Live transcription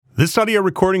This audio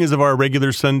recording is of our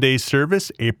regular Sunday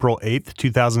service, April 8th,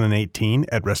 2018,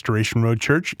 at Restoration Road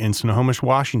Church in Snohomish,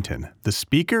 Washington. The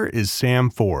speaker is Sam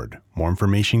Ford. More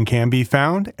information can be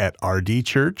found at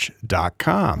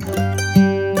rdchurch.com.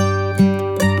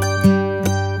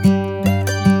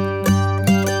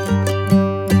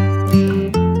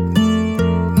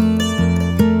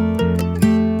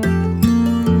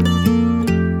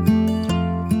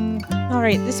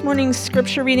 This morning's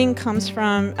scripture reading comes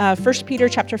from 1Peter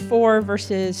chapter 4,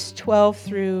 verses 12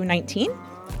 through 19.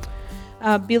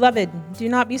 Beloved, do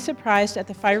not be surprised at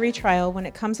the fiery trial when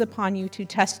it comes upon you to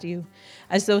test you,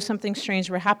 as though something strange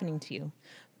were happening to you.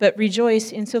 But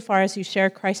rejoice insofar as you share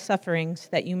Christ's sufferings,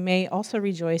 that you may also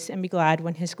rejoice and be glad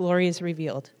when his glory is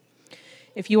revealed.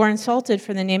 If you are insulted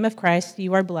for the name of Christ,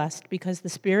 you are blessed, because the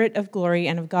Spirit of glory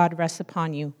and of God rests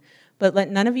upon you. But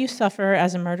let none of you suffer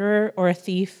as a murderer or a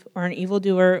thief or an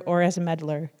evildoer or as a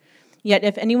meddler. Yet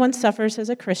if anyone suffers as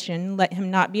a Christian, let him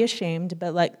not be ashamed,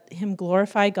 but let him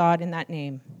glorify God in that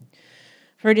name.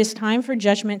 For it is time for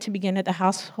judgment to begin at the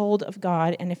household of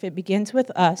God, and if it begins with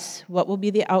us, what will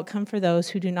be the outcome for those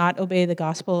who do not obey the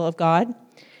gospel of God?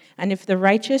 And if the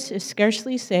righteous is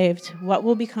scarcely saved, what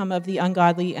will become of the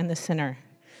ungodly and the sinner?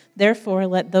 Therefore,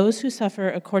 let those who suffer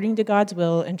according to God's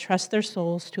will entrust their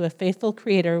souls to a faithful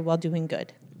Creator while doing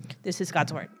good. This is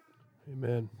God's word.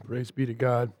 Amen. Praise be to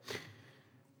God.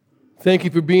 Thank you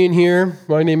for being here.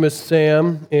 My name is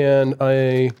Sam, and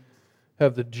I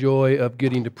have the joy of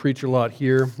getting to preach a lot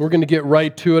here. We're going to get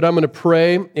right to it. I'm going to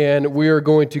pray, and we are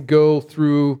going to go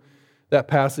through that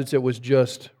passage that was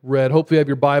just read. Hopefully you have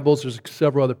your Bibles. There's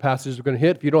several other passages we're going to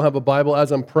hit. If you don't have a Bible,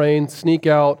 as I'm praying, sneak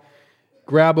out,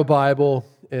 grab a Bible,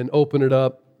 and open it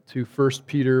up to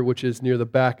 1Peter, which is near the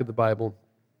back of the Bible.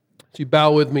 So you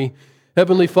bow with me.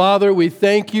 Heavenly Father, we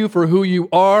thank you for who you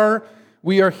are.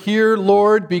 We are here,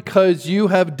 Lord, because you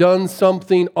have done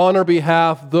something on our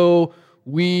behalf, though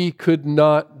we could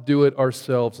not do it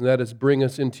ourselves, and that is bring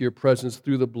us into your presence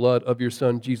through the blood of your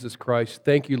Son, Jesus Christ.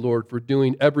 Thank you, Lord, for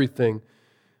doing everything.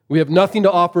 We have nothing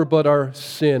to offer but our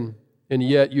sin, and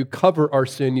yet you cover our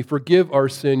sin, you forgive our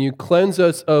sin, you cleanse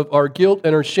us of our guilt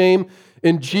and our shame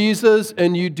in Jesus,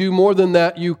 and you do more than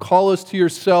that. You call us to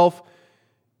yourself,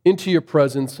 into your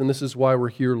presence, and this is why we're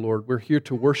here, Lord. We're here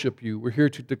to worship you. We're here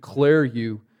to declare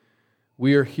you.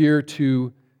 We are here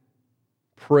to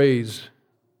praise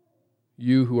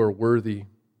you who are worthy.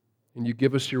 And you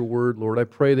give us your word, Lord. I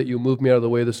pray that you move me out of the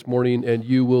way this morning, and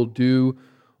you will do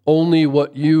only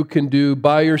what you can do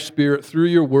by your Spirit through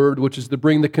your word, which is to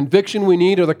bring the conviction we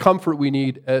need or the comfort we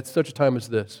need at such a time as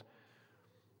this.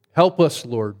 Help us,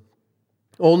 Lord.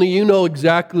 Only you know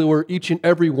exactly where each and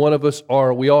every one of us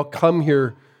are. We all come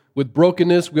here with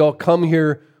brokenness. We all come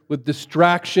here with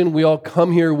distraction. We all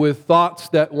come here with thoughts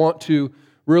that want to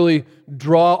really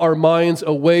draw our minds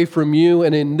away from you.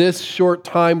 And in this short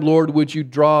time, Lord, would you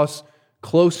draw us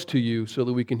close to you so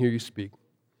that we can hear you speak.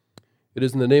 It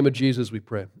is in the name of Jesus we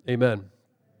pray. Amen.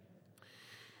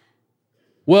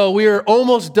 Well, we are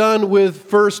almost done with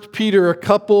 1Peter, a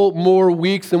couple more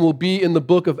weeks, and we'll be in the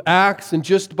book of Acts. And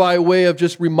just by way of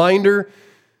just reminder,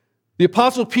 the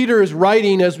Apostle Peter is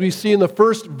writing, as we see in the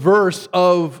first verse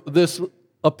of this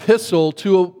epistle,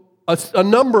 to a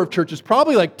number of churches,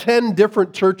 probably like 10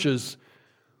 different churches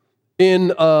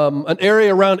in an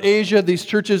area around Asia, these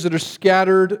churches that are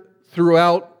scattered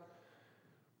throughout.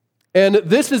 And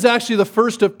this is actually the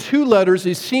first of two letters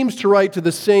he seems to write to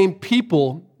the same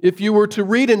people. If you were to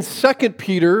read in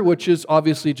 2Peter, which is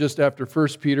obviously just after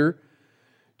 1Peter,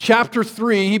 chapter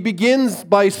 3, he begins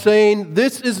by saying,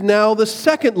 "This is now the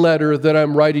second letter that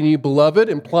I'm writing you, beloved,"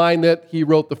 implying that he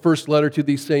wrote the first letter to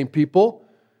these same people.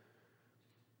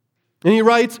 And he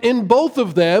writes, in both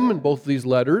of these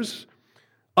letters,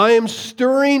 "I am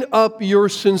stirring up your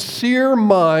sincere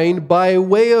mind by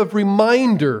way of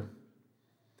reminder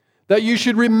that you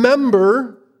should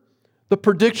remember the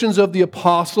predictions of the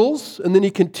apostles," and then he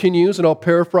continues, and I'll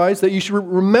paraphrase, "that you should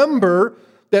remember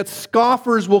that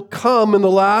scoffers will come in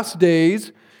the last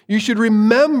days. You should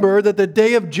remember that the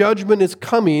day of judgment is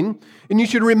coming, and you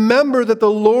should remember that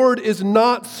the Lord is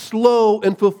not slow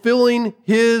in fulfilling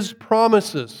his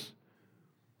promises."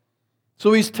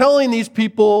 So he's telling these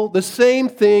people the same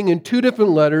thing in two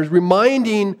different letters,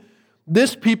 reminding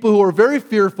this people who are very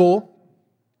fearful,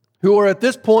 who are at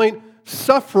this point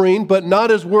suffering, but not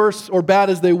as worse or bad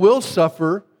as they will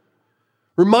suffer,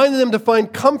 reminding them to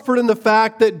find comfort in the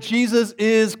fact that Jesus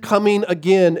is coming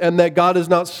again and that God is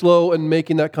not slow in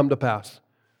making that come to pass.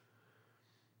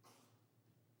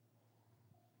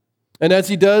 And as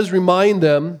he does remind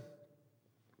them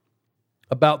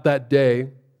about that day,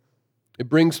 It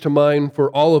brings to mind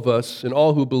for all of us and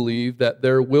all who believe that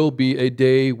there will be a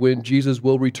day when Jesus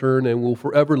will return and will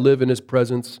forever live in His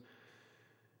presence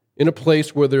in a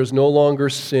place where there's no longer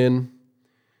sin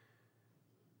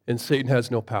and Satan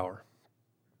has no power.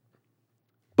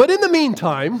 But in the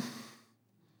meantime,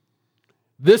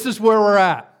 this is where we're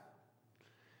at.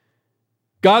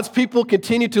 God's people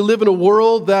continue to live in a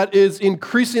world that is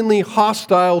increasingly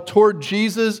hostile toward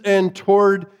Jesus and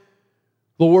toward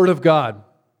the Word of God.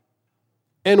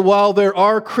 And while there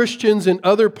are Christians in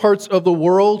other parts of the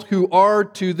world who are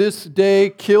to this day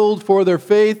killed for their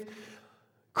faith,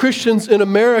 Christians in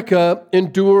America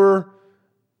endure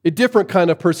a different kind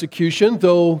of persecution,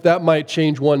 though that might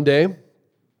change one day.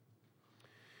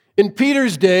 In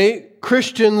Peter's day,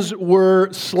 Christians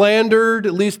were slandered,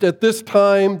 at least at this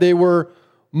time. They were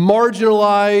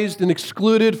marginalized and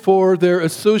excluded for their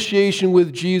association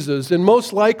with Jesus. And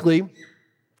most likely,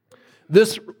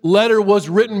 this letter was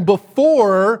written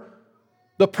before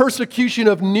the persecution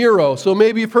of Nero. So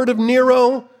maybe you've heard of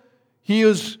Nero. He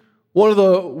is one of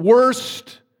the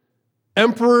worst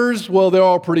emperors, well, they're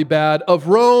all pretty bad, of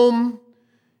Rome.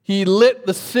 He lit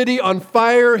the city on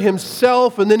fire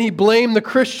himself, and then he blamed the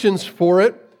Christians for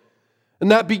it.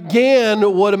 And that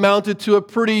began what amounted to a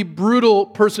pretty brutal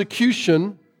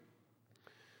persecution.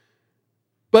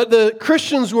 But the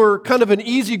Christians were kind of an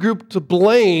easy group to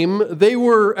blame. They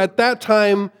were, at that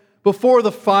time, before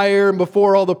the fire and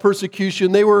before all the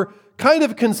persecution, they were kind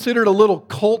of considered a little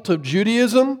cult of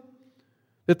Judaism.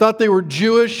 They thought they were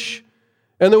Jewish,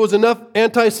 and there was enough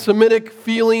anti-Semitic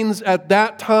feelings at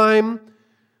that time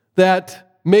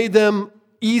that made them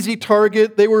easy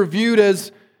target. They were viewed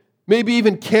as maybe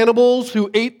even cannibals who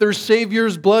ate their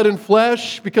Savior's blood and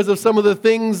flesh because of some of the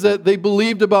things that they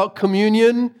believed about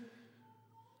communion.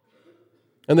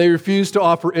 And they refused to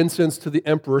offer incense to the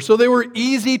emperor. So they were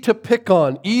easy to pick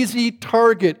on, easy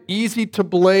target, easy to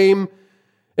blame.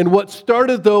 And what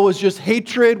started, though, was just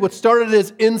hatred. What started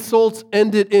as insults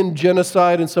ended in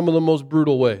genocide in some of the most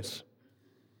brutal ways.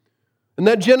 And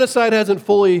that genocide hasn't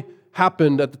fully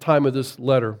happened at the time of this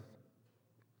letter.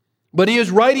 But he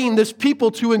is writing this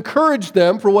people to encourage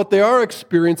them for what they are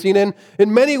experiencing, and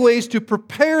in many ways to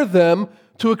prepare them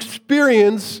to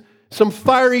experience some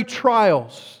fiery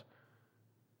trials.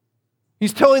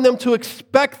 He's telling them to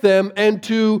expect them and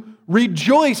to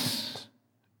rejoice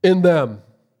in them.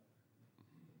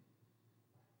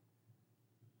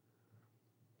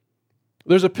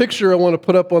 There's a picture I want to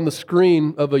put up on the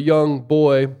screen of a young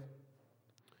boy.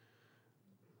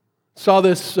 Saw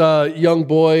this young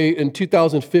boy in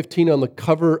 2015 on the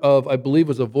cover of, I believe it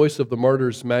was a Voice of the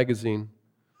Martyrs magazine.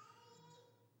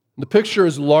 The picture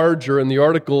is larger and the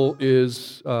article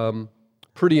is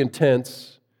pretty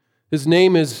intense. His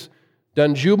name is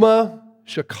Danjuma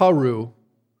Shakaru.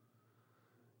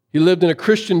 He lived in a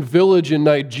Christian village in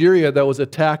Nigeria that was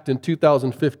attacked in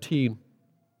 2015.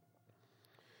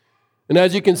 And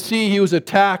as you can see, he was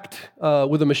attacked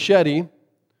with a machete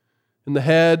in the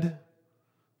head,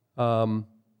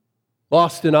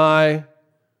 lost an eye.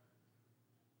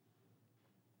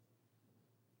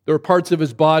 There were parts of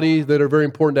his body that are very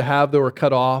important to have that were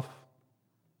cut off.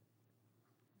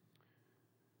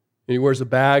 And he wears a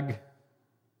bag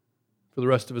for the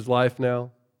rest of his life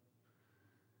now.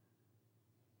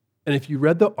 And if you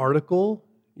read the article,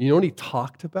 you know what he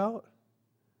talked about?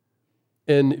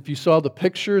 And if you saw the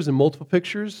pictures and multiple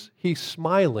pictures, he's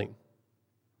smiling.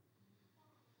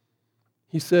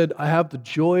 He said, I have the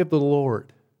joy of the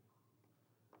Lord.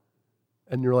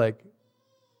 And you're like,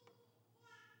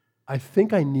 I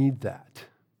think I need that.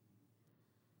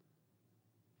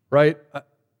 Right?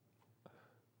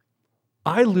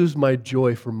 I lose my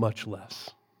joy for much less.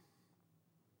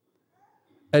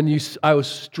 And I was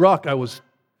struck, I was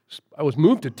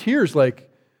moved to tears, like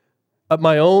at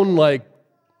my own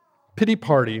pity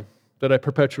party that I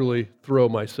perpetually throw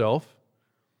myself,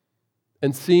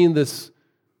 and seeing this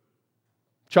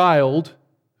child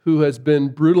who has been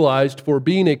brutalized for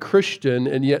being a Christian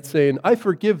and yet saying, I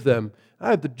forgive them. I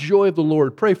have the joy of the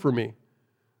Lord. Pray for me.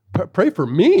 Pray for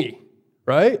me,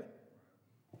 right?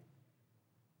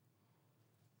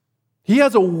 He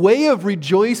has a way of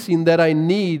rejoicing that I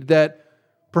need that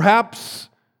perhaps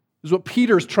is what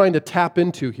Peter's trying to tap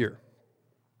into here.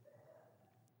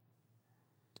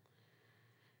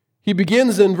 He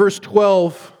begins in verse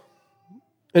 12,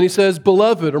 and he says,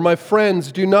 Beloved, or my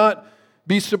friends, do not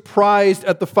be surprised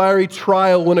at the fiery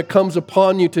trial when it comes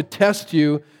upon you to test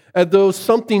you, as though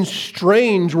something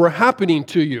strange were happening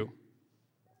to you.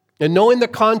 And knowing the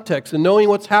context and knowing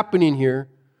what's happening here,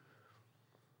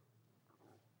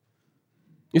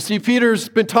 you see, Peter's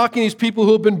been talking to these people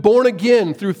who have been born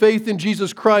again through faith in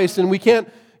Jesus Christ, and we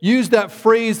can't use that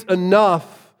phrase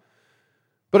enough,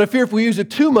 but I fear if we use it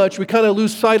too much, we kind of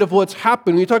lose sight of what's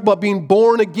happened. When you talk about being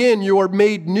born again, you are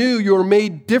made new, you are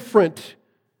made different.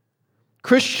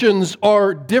 Christians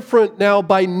are different now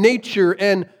by nature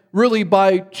and really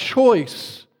by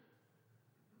choice.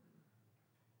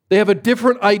 They have a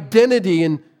different identity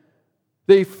and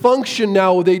they function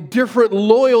now with a different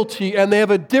loyalty and they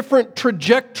have a different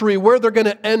trajectory where they're going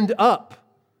to end up.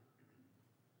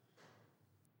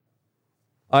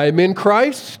 I am in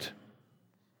Christ.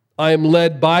 I am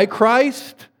led by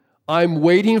Christ. I'm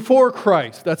waiting for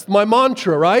Christ. That's my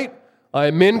mantra, right? I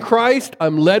am in Christ.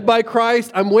 I'm led by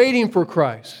Christ. I'm waiting for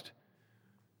Christ.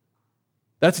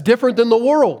 That's different than the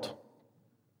world.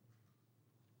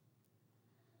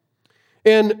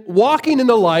 And walking in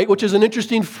the light, which is an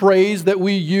interesting phrase that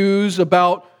we use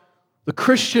about the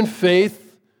Christian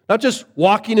faith, not just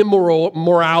walking in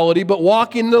morality, but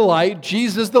walking in the light.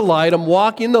 Jesus the light, I'm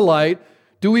walking in the light.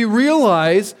 Do we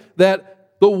realize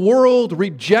that the world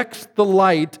rejects the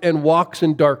light and walks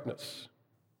in darkness?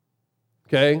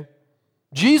 Okay?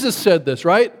 Jesus said this,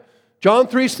 right? John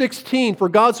 3:16, for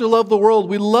God so loved the world.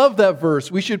 We love that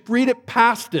verse. We should read it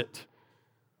past it.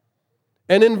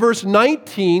 And in verse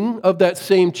 19 of that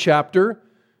same chapter,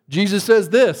 Jesus says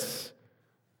this,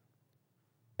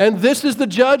 and this is the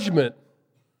judgment.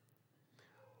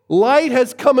 Light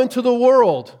has come into the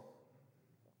world,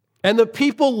 and the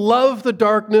people love the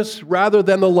darkness rather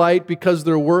than the light because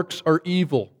their works are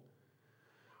evil.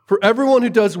 For everyone who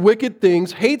does wicked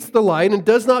things hates the light and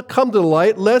does not come to the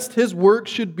light, lest his work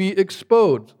should be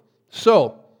exposed.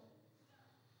 So,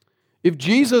 if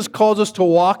Jesus calls us to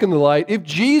walk in the light, if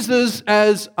Jesus,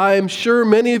 as I'm sure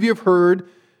many of you have heard,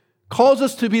 calls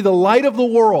us to be the light of the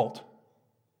world,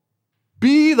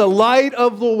 be the light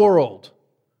of the world,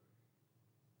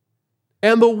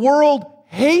 and the world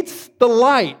hates the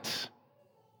light,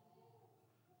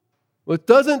 well, it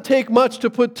doesn't take much to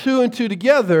put two and two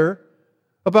together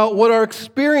about what our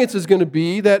experience is going to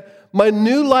be, that my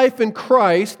new life in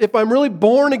Christ, if I'm really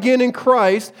born again in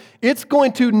Christ, it's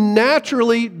going to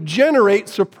naturally generate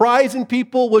surprise in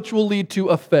people, which will lead to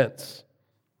offense.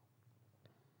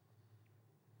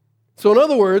 So in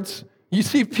other words, you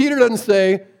see, Peter doesn't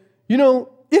say,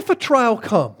 if a trial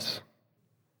comes.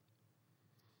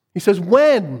 He says,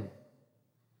 when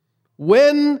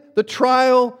the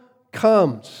trial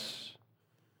comes.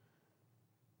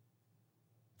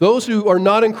 Those who are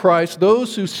not in Christ,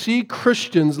 those who see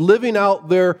Christians living out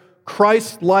their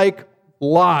Christ-like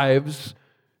lives,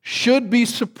 should be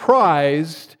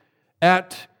surprised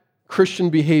at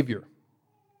Christian behavior.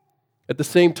 At the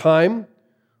same time,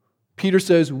 Peter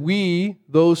says, we,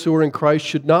 those who are in Christ,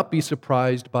 should not be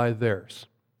surprised by theirs.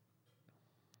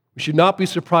 We should not be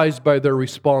surprised by their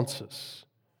responses,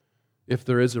 if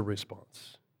there is a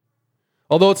response.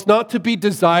 Although it's not to be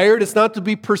desired, it's not to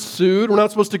be pursued. We're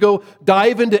not supposed to go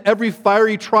dive into every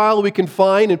fiery trial we can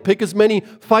find and pick as many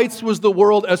fights with the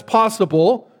world as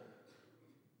possible.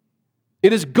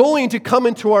 It is going to come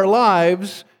into our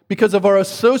lives because of our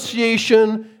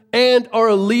association and our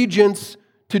allegiance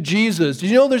to Jesus. Do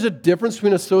you know there's a difference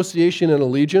between association and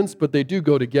allegiance, but they do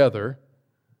go together?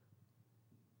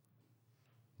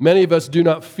 Many of us do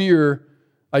not fear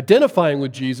identifying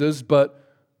with Jesus, but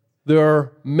there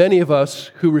are many of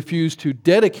us who refuse to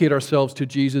dedicate ourselves to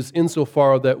Jesus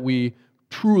insofar that we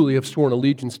truly have sworn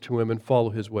allegiance to Him and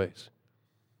follow His ways.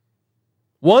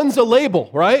 One's a label,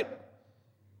 right?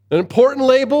 An important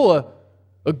label,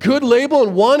 a good label,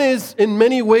 and one is in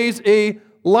many ways a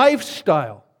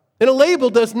lifestyle. And a label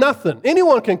does nothing.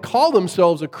 Anyone can call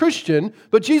themselves a Christian,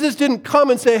 but Jesus didn't come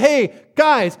and say, hey,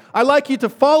 guys, I'd like you to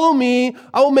follow me.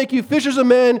 I will make you fishers of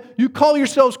men. You call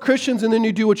yourselves Christians and then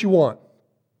you do what you want.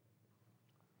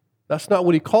 That's not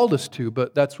what He called us to,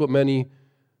 but that's what many,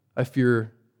 I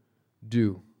fear,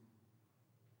 do.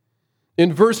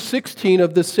 In verse 16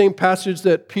 of this same passage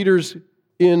that Peter's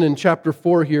in chapter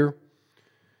 4 here,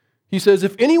 he says,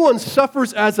 if anyone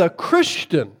suffers as a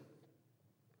Christian,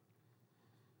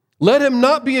 let him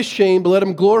not be ashamed, but let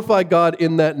him glorify God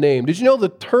in that name. Did you know the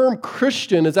term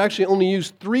Christian is actually only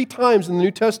used 3 times in the New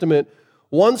Testament,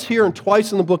 once here and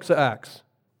twice in the books of Acts?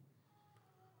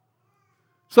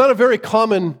 It's not a very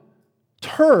common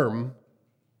term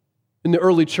in the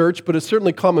early church, but it's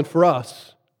certainly common for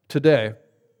us today.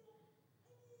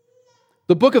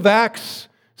 The book of Acts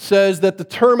says that the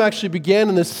term actually began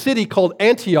in a city called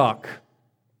Antioch.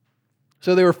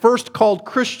 So they were first called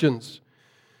Christians.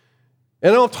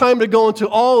 And I don't have time to go into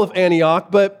all of Antioch,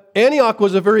 but Antioch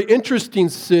was a very interesting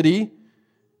city.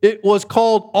 It was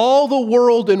called all the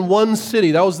world in one city.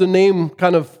 That was the name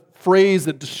kind of phrase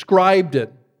that described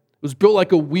it. was built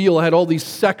like a wheel. It had all these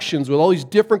sections with all these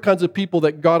different kinds of people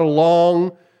that got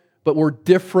along but were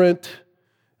different,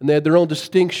 and they had their own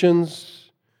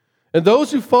distinctions. And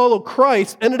those who follow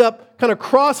Christ ended up kind of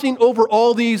crossing over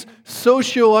all these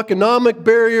socioeconomic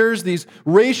barriers, these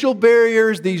racial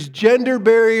barriers, these gender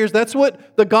barriers. That's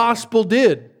what the gospel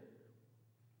did.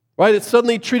 Right? It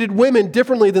suddenly treated women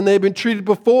differently than they've been treated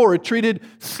before. It treated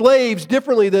slaves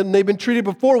differently than they've been treated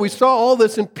before. We saw all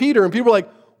this in Peter, and people were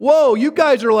like, whoa, you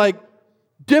guys are like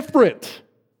different.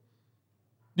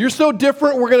 You're so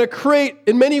different, we're going to create,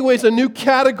 in many ways, a new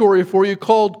category for you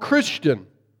called Christian.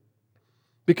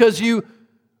 Because you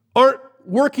aren't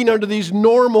working under these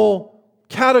normal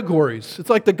categories. It's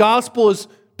like the gospel has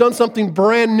done something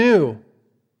brand new.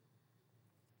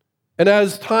 And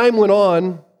as time went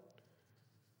on,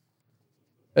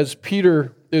 as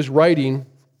Peter is writing,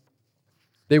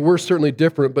 they were certainly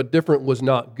different, but different was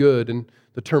not good. And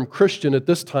the term Christian at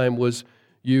this time was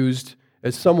used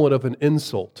as somewhat of an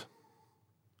insult.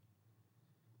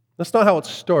 That's not how it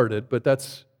started, but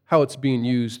that's how it's being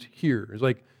used here. It's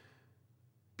like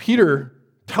Peter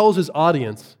tells his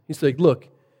audience, he's like, look,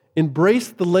 embrace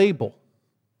the label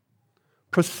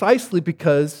precisely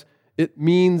because it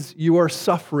means you are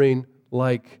suffering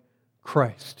like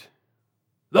Christ.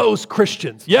 Those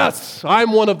Christians, yes,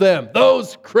 I'm one of them.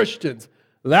 Those Christians,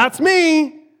 that's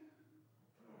me.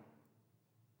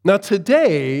 Now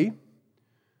today,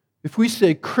 if we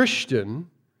say Christian,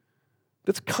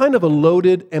 that's kind of a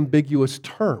loaded, ambiguous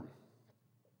term.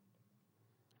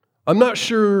 I'm not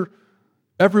sure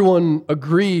everyone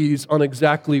agrees on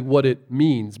exactly what it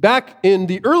means. Back in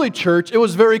the early church, it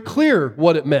was very clear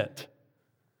what it meant.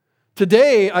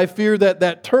 Today, I fear that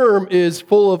that term is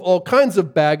full of all kinds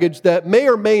of baggage that may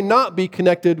or may not be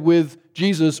connected with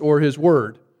Jesus or His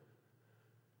Word.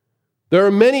 There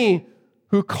are many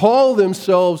who call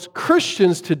themselves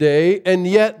Christians today, and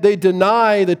yet they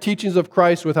deny the teachings of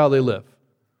Christ with how they live.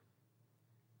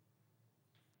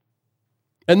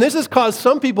 And this has caused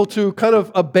some people to kind of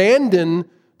abandon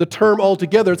the term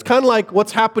altogether. It's kind of like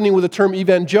what's happening with the term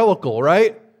evangelical,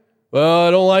 right? Well,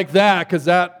 I don't like that because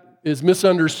that is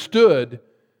misunderstood.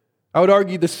 I would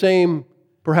argue the same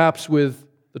perhaps with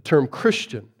the term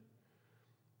Christian.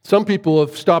 Some people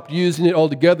have stopped using it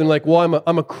altogether and like, well,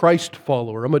 I'm a Christ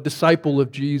follower. I'm a disciple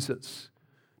of Jesus.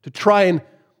 To try and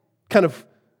kind of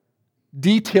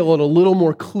detail it a little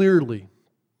more clearly.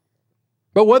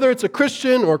 But whether it's a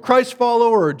Christian or a Christ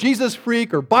follower or Jesus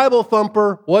freak or Bible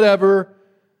thumper, whatever,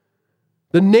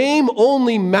 the name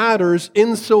only matters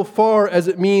insofar as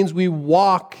it means we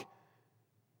walk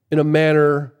in a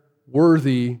manner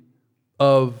worthy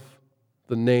of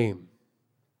the name.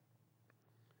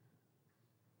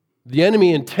 The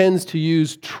enemy intends to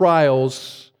use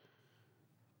trials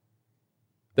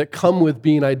that come with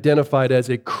being identified as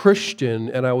a Christian,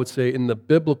 and I would say in the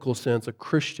biblical sense, a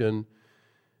Christian,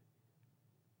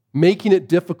 making it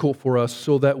difficult for us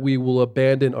so that we will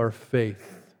abandon our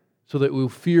faith, so that we'll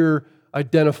fear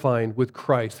identifying with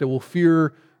Christ, that we'll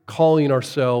fear calling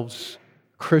ourselves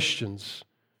Christians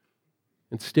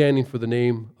and standing for the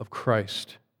name of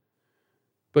Christ.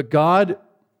 But God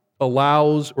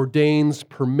allows, ordains,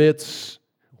 permits,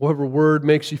 whatever word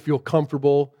makes you feel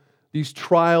comfortable, these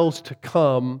trials to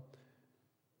come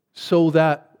so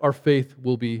that our faith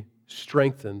will be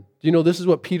strengthened. You know, this is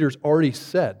what Peter's already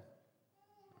said.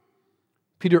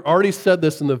 Peter already said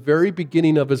this in the very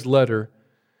beginning of his letter.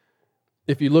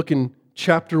 If you look in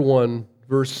chapter 1,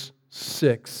 verse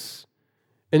 6,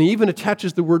 and he even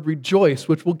attaches the word rejoice,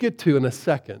 which we'll get to in a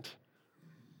second.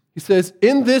 He says,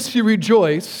 in this you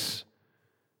rejoice,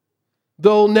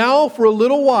 though now for a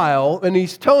little while, and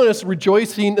he's telling us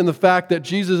rejoicing in the fact that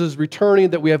Jesus is returning,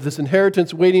 that we have this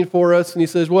inheritance waiting for us. And he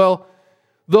says, well,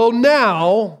 though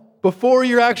now, before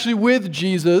you're actually with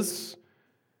Jesus,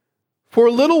 for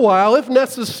a little while, if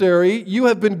necessary, you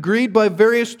have been grieved by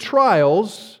various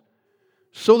trials,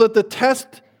 so that the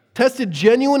tested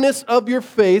genuineness of your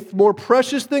faith, more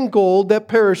precious than gold that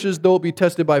perishes, though it be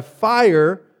tested by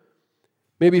fire,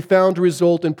 may be found to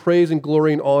result in praise and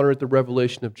glory and honor at the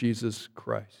revelation of Jesus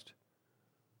Christ.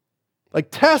 Like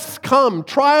tests come,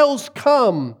 trials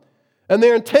come, and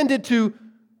they're intended to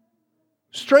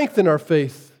strengthen our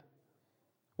faith,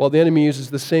 while the enemy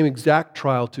uses the same exact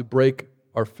trial to break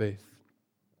our faith.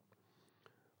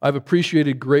 I've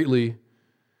appreciated greatly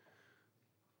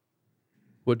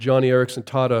what Johnny Erickson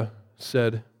Tada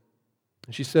said,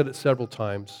 and she said it several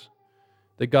times,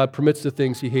 that God permits the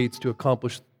things He hates to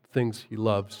accomplish things He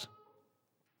loves.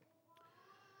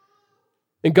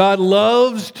 And God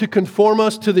loves to conform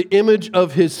us to the image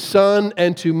of His Son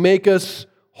and to make us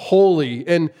holy.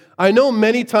 And I know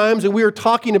many times, and we were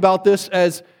talking about this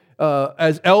as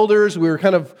as elders, we were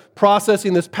kind of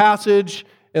processing this passage,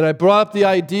 and I brought up the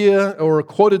idea or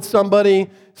quoted somebody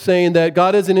saying that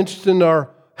God isn't interested in our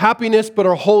happiness but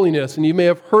our holiness. And you may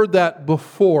have heard that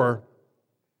before.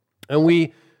 And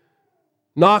we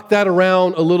knocked that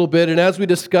around a little bit. And as we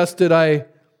discussed it, I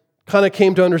kind of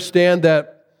came to understand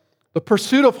that the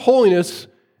pursuit of holiness,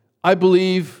 I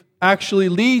believe, actually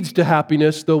leads to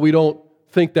happiness, though we don't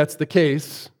think that's the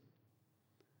case.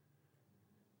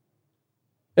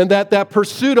 And that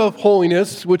pursuit of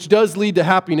holiness, which does lead to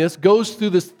happiness, goes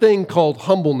through this thing called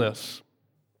humbleness.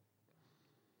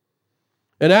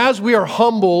 And as we are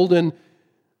humbled and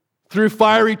through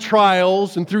fiery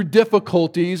trials and through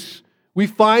difficulties, we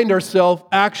find ourselves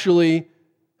actually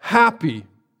happy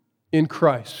in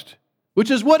Christ,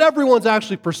 which is what everyone's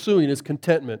actually pursuing, is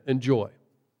contentment and joy.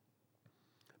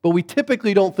 But we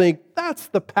typically don't think that's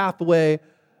the pathway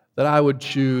that I would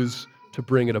choose to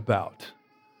bring it about.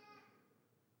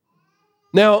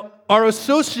 Now, our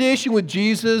association with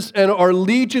Jesus and our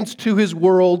allegiance to His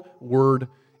word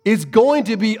is going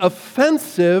to be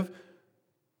offensive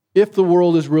if the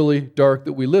world is really dark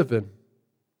that we live in.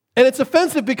 And it's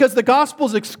offensive because the gospel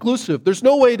is exclusive. There's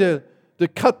no way to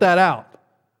cut that out.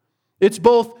 It's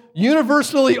both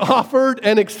universally offered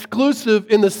and exclusive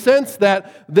in the sense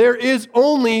that there is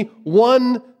only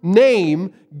one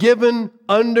name given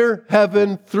under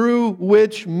heaven through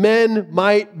which men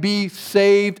might be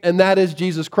saved, and that is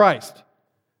Jesus Christ.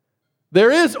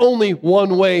 There is only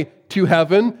one way to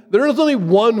heaven. There is only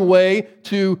one way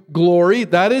to glory.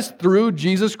 That is through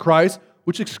Jesus Christ,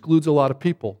 which excludes a lot of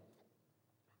people.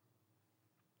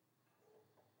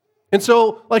 And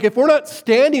so, if we're not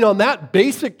standing on that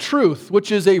basic truth, which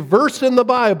is a verse in the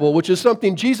Bible, which is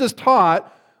something Jesus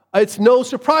taught, it's no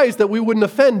surprise that we wouldn't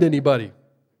offend anybody.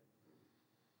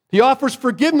 He offers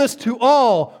forgiveness to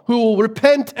all who will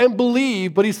repent and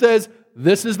believe, but He says,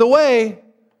 this is the way.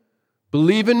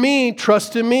 Believe in me,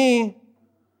 trust in me.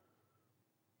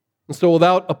 And so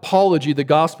without apology, the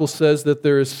gospel says that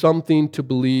there is something to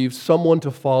believe, someone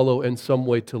to follow, and some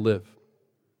way to live.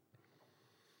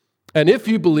 And if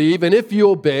you believe, and if you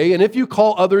obey, and if you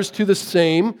call others to the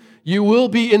same, you will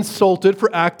be insulted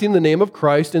for acting in the name of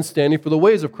Christ and standing for the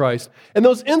ways of Christ. And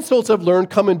those insults, I've learned,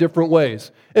 come in different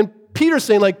ways. And Peter's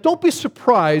saying, don't be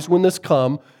surprised when this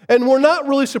comes. And we're not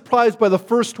really surprised by the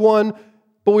first one,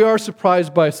 but we are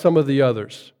surprised by some of the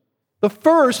others. The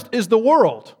first is the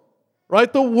world,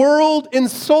 right? The world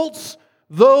insults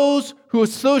those who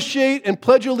associate and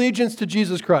pledge allegiance to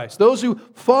Jesus Christ. Those who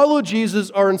follow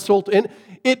Jesus are insulted. And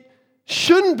it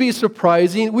shouldn't be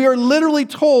surprising. We are literally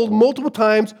told multiple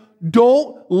times,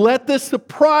 don't let this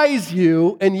surprise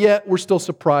you, and yet we're still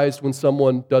surprised when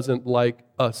someone doesn't like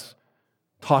us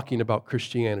talking about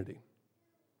Christianity.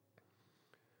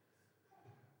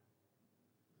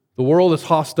 The world is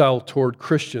hostile toward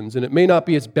Christians, and it may not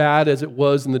be as bad as it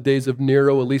was in the days of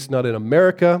Nero, at least not in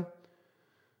America,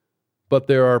 but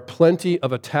there are plenty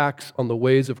of attacks on the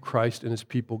ways of Christ and His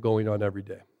people going on every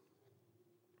day.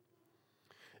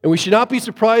 And we should not be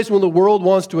surprised when the world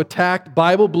wants to attack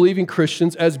Bible-believing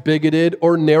Christians as bigoted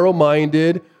or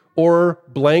narrow-minded or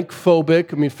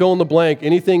blank-phobic. Fill in the blank.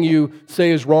 Anything you say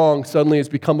is wrong suddenly has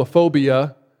become a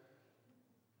phobia.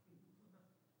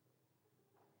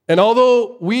 And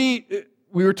although we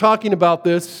were talking about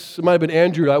this, it might have been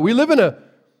Andrew, we live in a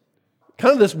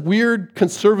kind of this weird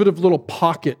conservative little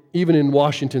pocket, even in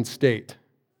Washington State,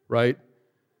 right?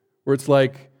 Where it's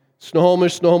like,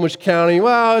 Snohomish County,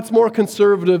 well, it's more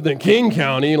conservative than King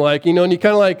County, and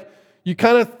you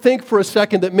kind of think for a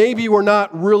second that maybe we're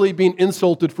not really being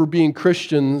insulted for being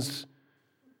Christians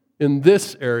in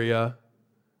this area,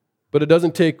 but it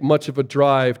doesn't take much of a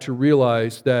drive to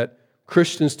realize that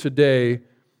Christians today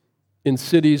in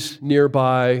cities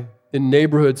nearby, in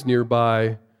neighborhoods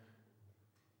nearby,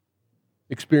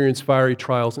 experience fiery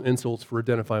trials and insults for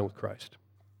identifying with Christ.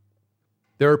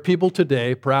 There are people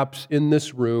today, perhaps in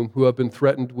this room, who have been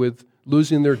threatened with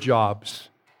losing their jobs.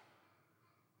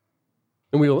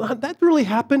 And we go, that really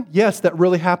happened? Yes, that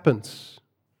really happens.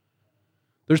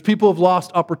 There's people who have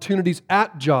lost opportunities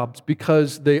at jobs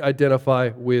because they identify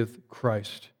with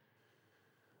Christ.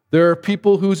 There are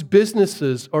people whose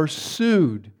businesses are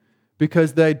sued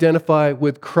because they identify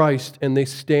with Christ and they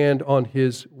stand on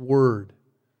His word.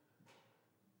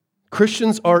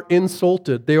 Christians are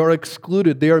insulted, they are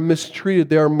excluded, they are mistreated,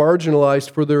 they are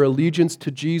marginalized for their allegiance to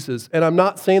Jesus. And I'm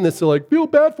not saying this to feel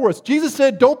bad for us. Jesus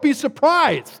said, don't be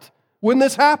surprised when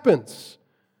this happens.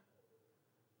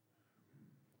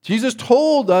 Jesus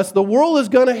told us the world is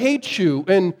going to hate you.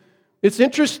 And it's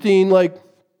interesting, I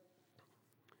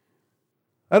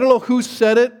don't know who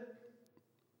said it,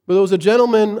 But there was a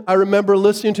gentleman, I remember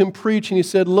listening to him preach, and he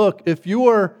said, look, if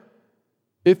you're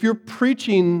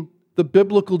preaching the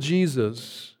biblical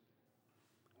Jesus,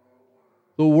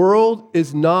 the world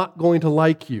is not going to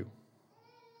like you.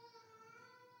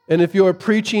 And if you are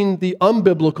preaching the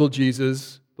unbiblical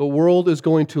Jesus, the world is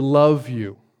going to love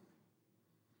you.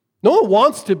 No one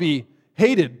wants to be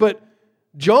hated, but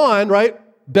John, right,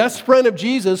 best friend of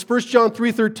Jesus, 1 John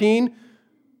 3:13,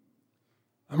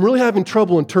 I'm really having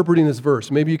trouble interpreting this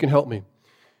verse. Maybe you can help me.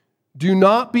 Do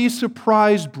not be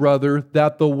surprised, brother,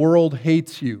 that the world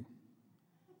hates you.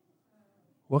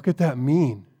 What could that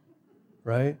mean,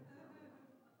 right?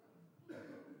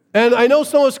 And I know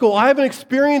some of us go, I haven't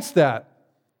experienced that.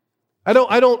 I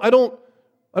don't,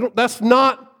 that's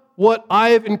not what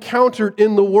I have encountered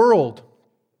in the world.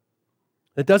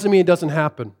 It doesn't mean it doesn't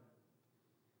happen.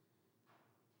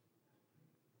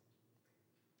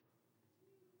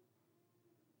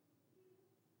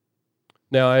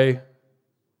 Now, I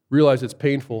realize it's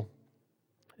painful,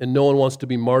 and no one wants to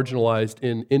be marginalized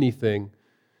in anything,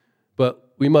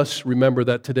 but we must remember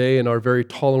that today in our very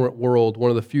tolerant world, one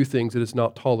of the few things that is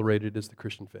not tolerated is the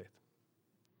Christian faith.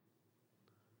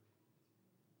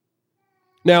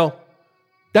 Now,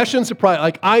 that shouldn't surprise,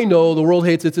 like I know the world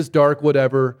hates it, it's dark,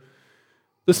 whatever.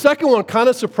 The second one kind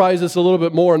of surprises us a little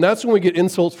bit more, and that's when we get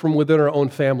insults from within our own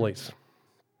families.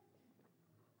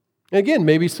 And again,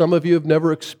 maybe some of you have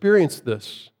never experienced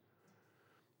this.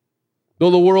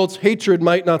 Though the world's hatred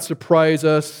might not surprise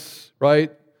us,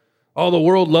 right? Oh, the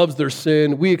world loves their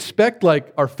sin. We expect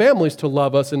like our families to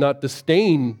love us and not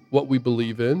disdain what we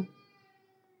believe in.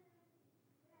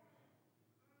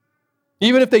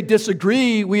 Even if they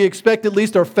disagree, we expect at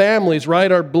least our families,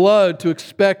 right, our blood, to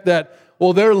expect that,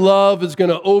 well, their love is going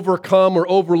to overcome or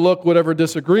overlook whatever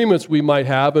disagreements we might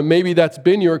have, and maybe that's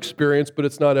been your experience, but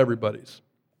it's not everybody's.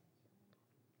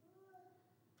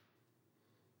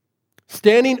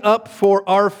 Standing up for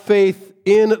our faith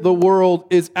in the world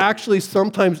is actually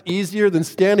sometimes easier than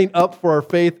standing up for our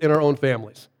faith in our own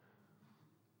families.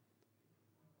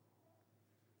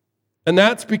 And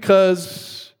that's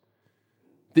because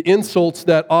the insults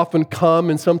that often come,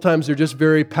 and sometimes they're just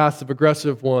very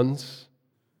passive-aggressive ones,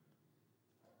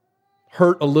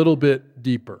 hurt a little bit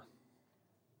deeper.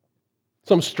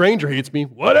 Some stranger hates me,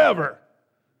 whatever.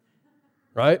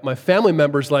 Right? My family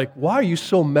member's like, why are you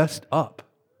so messed up?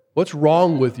 What's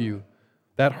wrong with you?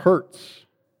 That hurts.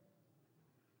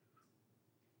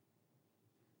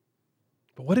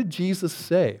 But what did Jesus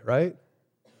say, right?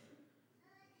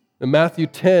 In Matthew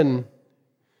 10,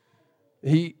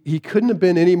 he couldn't have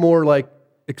been any more like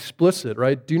explicit,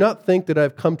 right? Do not think that I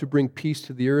have come to bring peace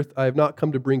to the earth. I have not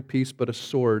come to bring peace, but a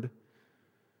sword.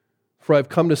 For I have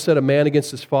come to set a man against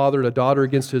his father, and a daughter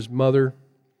against his mother,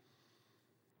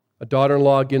 a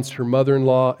daughter-in-law against her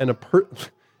mother-in-law,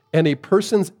 and a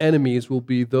person's enemies will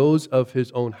be those of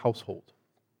his own household.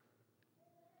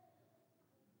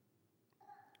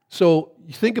 So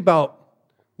you think about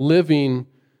living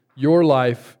your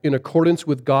life in accordance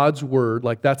with God's word,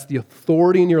 like that's the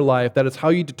authority in your life, that is how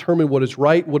you determine what is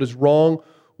right, what is wrong,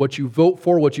 what you vote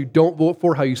for, what you don't vote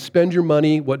for, how you spend your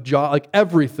money, what job, like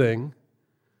everything.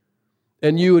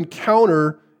 And you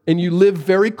encounter and you live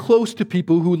very close to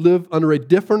people who live under a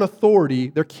different authority,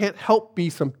 there can't help be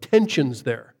some tensions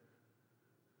there.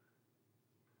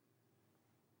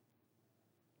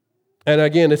 And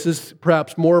again, this is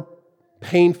perhaps more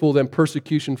painful than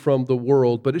persecution from the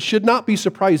world, but it should not be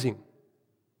surprising.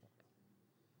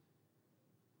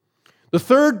 The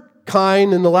third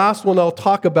kind, and the last one I'll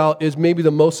talk about, is maybe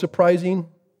the most surprising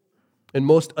and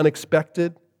most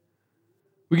unexpected.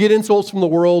 We get insults from the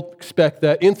world, expect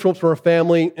that. Insults from our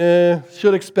family,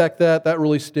 should expect that. That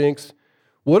really stinks.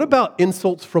 What about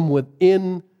insults from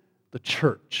within the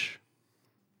church?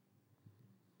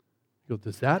 You go,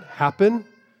 does that happen?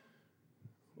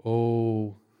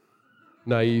 Oh,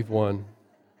 naive one.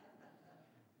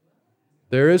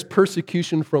 There is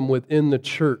persecution from within the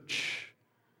church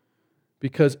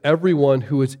because everyone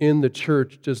who is in the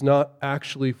church does not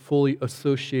actually fully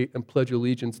associate and pledge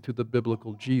allegiance to the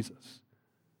biblical Jesus.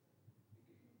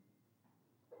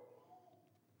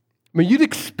 I mean, you'd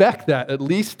expect that, at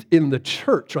least in the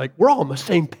church. Like, we're all on the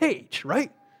same page,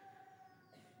 right?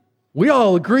 We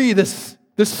all agree this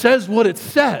says what it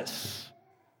says.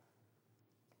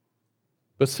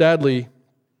 But sadly,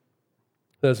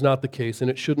 that is not the case, and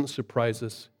it shouldn't surprise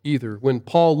us either. When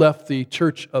Paul left the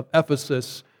church of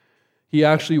Ephesus, he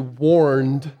actually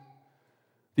warned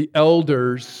the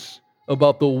elders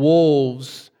about the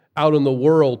wolves out in the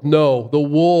world. No, the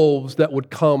wolves that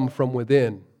would come from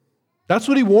within. That's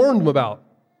what he warned them about.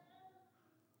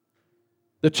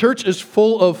 The church is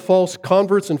full of false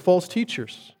converts and false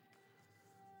teachers.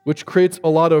 which creates a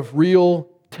lot of real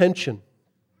tension.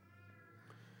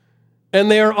 And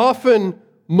they are often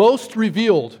most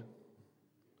revealed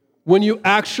when you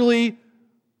actually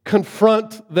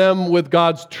confront them with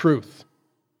God's truth.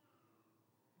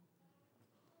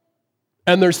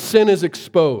 And their sin is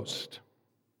exposed.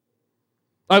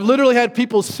 I've literally had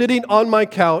people sitting on my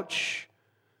couch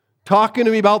talking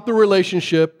to me about the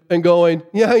relationship and going,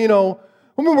 yeah, when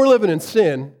we're living in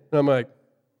sin. And I'm like,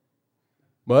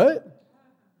 what?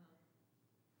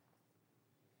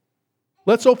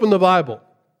 Let's open the Bible.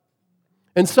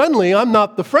 And suddenly, I'm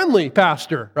not the friendly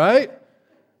pastor, right?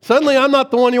 Suddenly, I'm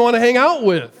not the one you want to hang out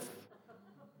with.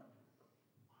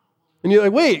 And you're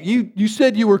like, wait, you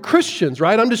said you were Christians,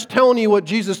 right? I'm just telling you what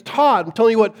Jesus taught. I'm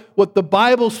telling you what the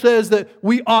Bible says that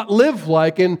we ought live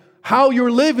like, and how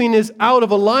you're living is out of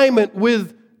alignment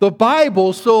with the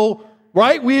Bible. So,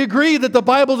 right, we agree that the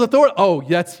Bible's authority. Oh,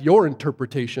 that's your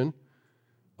interpretation.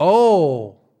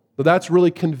 Oh, so that's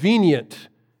really convenient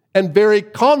and very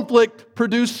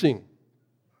conflict-producing.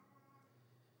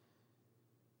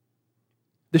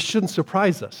 This shouldn't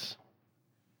surprise us.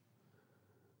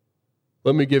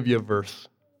 Let me give you a verse.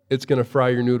 It's going to fry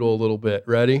your noodle a little bit.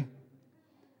 Ready?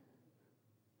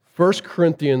 1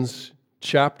 Corinthians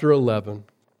chapter 11.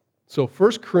 So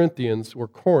 1 Corinthians, or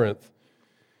Corinth,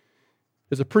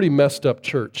 is a pretty messed up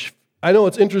church. I know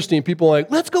it's interesting. People are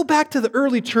like, let's go back to the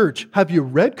early church. Have you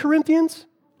read Corinthians?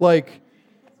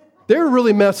 They're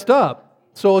really messed up.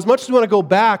 So as much as you want to go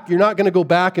back, you're not going to go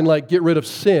back and get rid of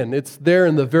sin. It's there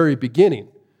in the very beginning.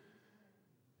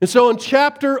 And so in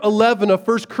chapter 11 of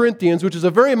 1 Corinthians, which is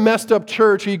a very messed up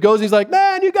church, he goes and he's like,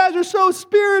 man, you guys are so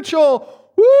spiritual.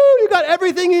 Woo, you got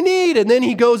everything you need. And then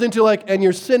he goes into and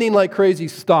you're sinning like crazy,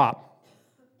 stop.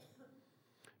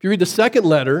 If you read the second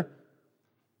letter,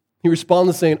 he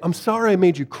responds saying, I'm sorry I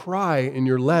made you cry in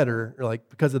your letter,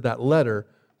 because of that letter,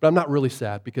 but I'm not really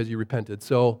sad because you repented.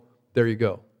 So there you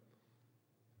go.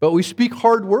 But we speak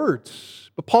hard words.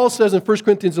 But Paul says in 1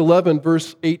 Corinthians 11,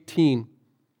 verse 18,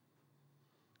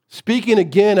 speaking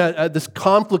again at this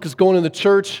conflict is going in the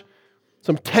church,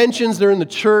 some tensions there in the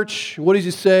church. What does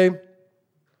he say?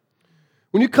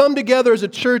 When you come together as a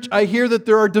church, I hear that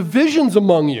there are divisions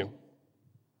among you.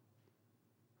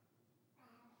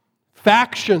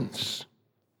 Factions,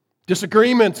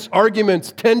 disagreements,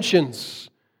 arguments, tensions.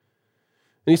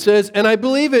 And he says, and I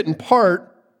believe it in part,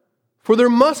 for there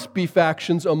must be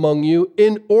factions among you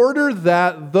in order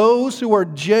that those who are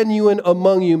genuine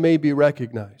among you may be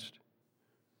recognized.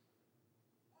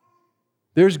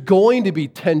 There's going to be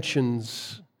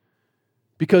tensions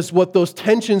because what those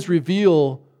tensions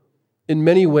reveal in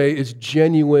many ways is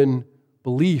genuine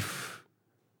belief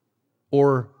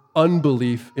or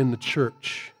unbelief in the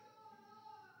church.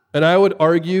 And I would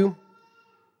argue,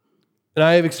 and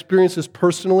I have experienced this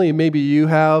personally, and maybe you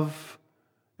have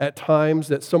at times,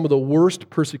 that some of the worst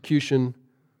persecution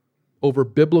over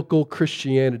biblical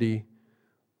Christianity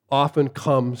often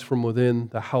comes from within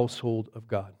the household of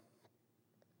God.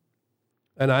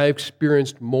 And I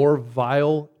experienced more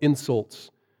vile insults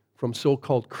from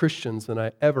so-called Christians than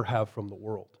I ever have from the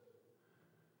world.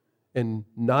 And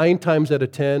 9 times out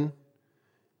of 10,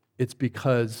 it's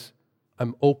because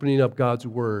I'm opening up God's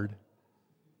Word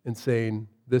and saying,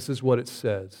 this is what it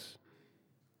says.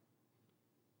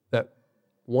 That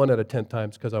 1 out of 10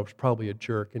 times because I was probably a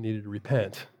jerk and needed to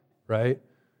repent, right?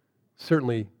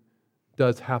 Certainly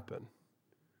does happen.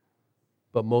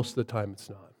 But most of the time it's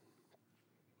not.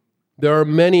 There are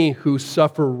many who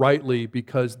suffer rightly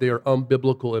because they are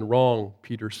unbiblical and wrong,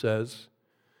 Peter says.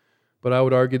 But I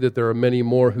would argue that there are many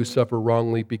more who suffer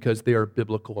wrongly because they are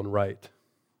biblical and right.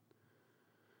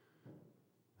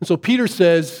 And so Peter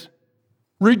says,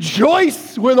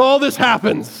 rejoice when all this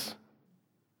happens.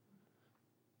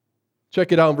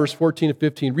 Check it out in verse 14 and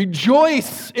 15.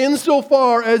 Rejoice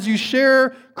insofar as you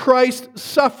share Christ's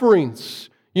sufferings.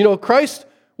 Christ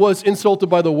was insulted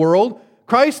by the world.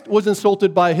 Christ was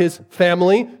insulted by his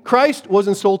family. Christ was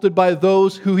insulted by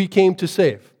those who he came to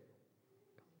save.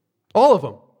 All of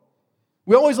them.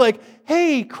 We always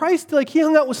hey, Christ, he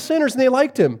hung out with sinners and they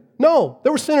liked him. No,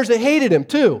 there were sinners that hated him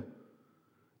too.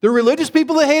 There were religious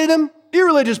people that hated him,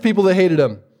 irreligious people that hated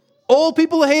him, old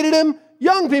people that hated him,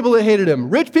 young people that hated him,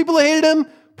 rich people that hated him,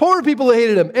 poor people that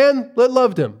hated him, and that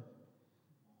loved him.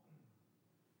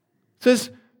 It says,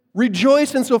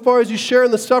 rejoice insofar as you share in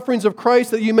the sufferings of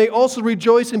Christ, that you may also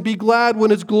rejoice and be glad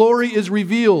when his glory is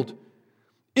revealed.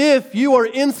 If you are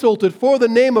insulted for the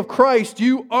name of Christ,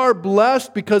 you are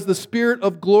blessed because the Spirit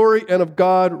of glory and of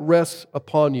God rests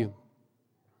upon you.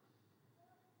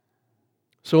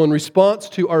 So in response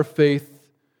to our faith,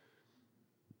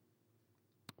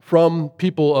 from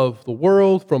people of the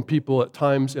world, from people at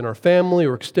times in our family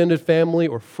or extended family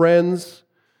or friends,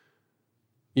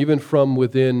 even from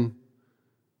within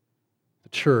the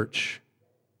church,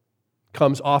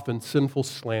 comes often sinful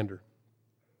slander.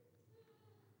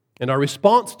 And our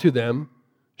response to them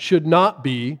should not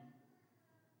be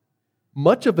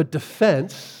much of a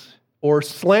defense or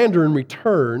slander in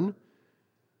return,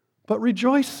 but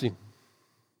rejoicing.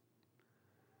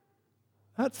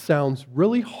 That sounds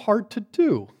really hard to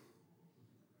do.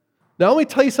 Now, let me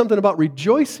tell you something about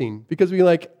rejoicing, because we're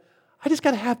like, I just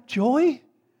got to have joy,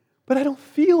 but I don't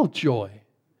feel joy.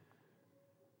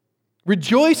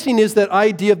 Rejoicing is that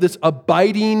idea of this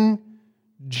abiding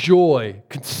joy,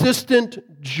 consistent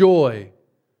joy.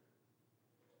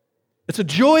 It's a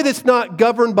joy that's not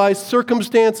governed by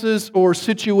circumstances or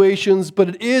situations, but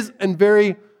it is in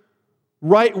very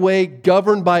right way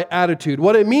governed by attitude.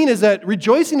 What I mean is that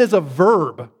rejoicing is a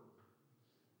verb.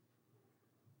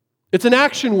 It's an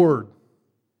action word.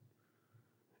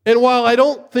 And while I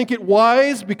don't think it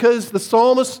wise, because the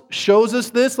psalmist shows us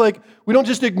this, like we don't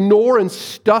just ignore and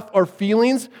stuff our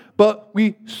feelings, but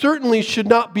we certainly should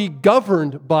not be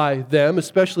governed by them,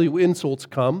 especially when insults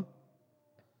come.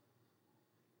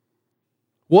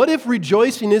 What if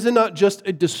rejoicing isn't not just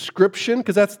a description,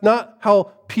 because that's not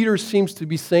how Peter seems to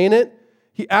be saying it.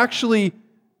 He actually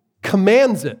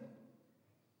commands it.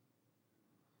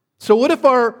 So what if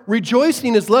our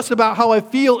rejoicing is less about how I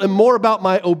feel and more about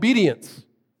my obedience?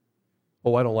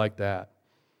 Oh, I don't like that.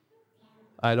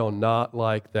 I do not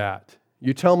like that.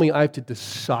 You tell me I have to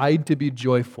decide to be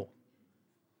joyful.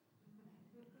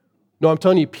 No, I'm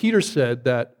telling you, Peter said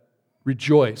that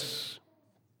rejoice,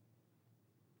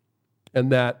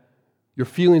 and that your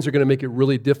feelings are going to make it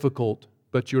really difficult,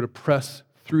 but you're to press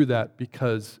through that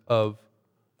because of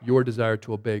your desire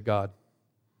to obey God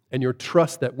and your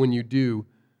trust that when you do,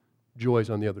 joy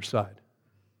is on the other side.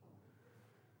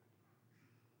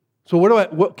 So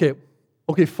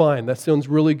okay, fine, that sounds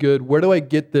really good. Where do I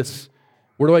get this?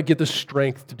 Where do I get the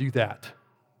strength to do that?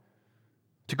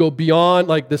 To go beyond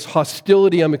like this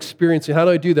hostility I'm experiencing. How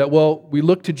do I do that? Well, we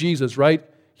look to Jesus, right?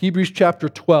 Hebrews chapter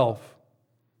 12.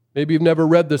 Maybe you've never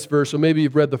read this verse, or maybe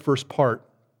you've read the first part.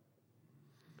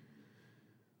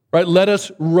 Right? Let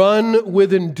us run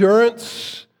with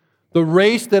endurance the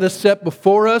race that is set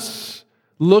before us,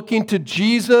 looking to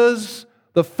Jesus,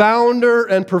 the founder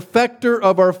and perfecter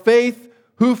of our faith,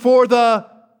 who for the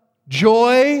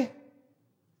joy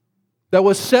that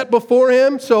was set before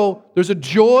him, so there's a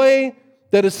joy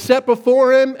that is set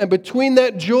before him, and between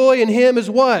that joy and him is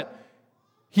what?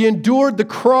 He endured the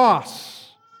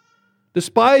cross,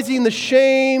 despising the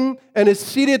shame, and is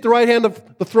seated at the right hand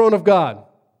of the throne of God.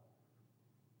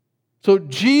 So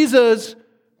Jesus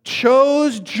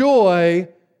chose joy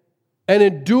and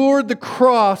endured the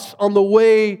cross on the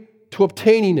way to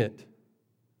obtaining it.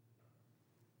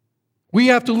 We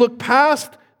have to look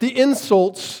past the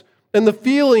insults and the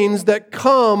feelings that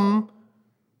come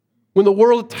when the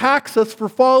world attacks us for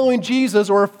following Jesus,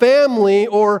 or a family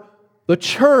or the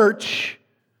church,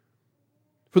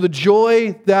 for the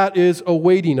joy that is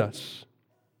awaiting us.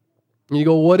 And you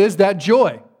go, what is that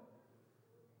joy?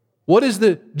 What is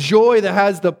the joy that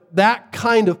has that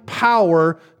kind of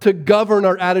power to govern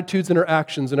our attitudes and our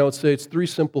actions? And I would say it's three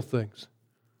simple things.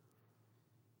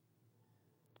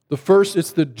 The first,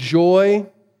 it's the joy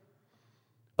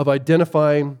of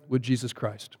identifying with Jesus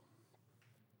Christ.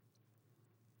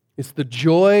 It's the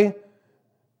joy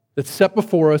that's set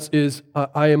before us is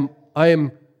I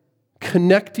am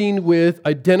connecting with,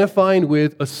 identifying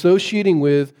with, associating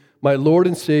with my Lord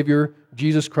and Savior,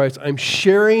 Jesus Christ. I'm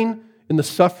sharing in the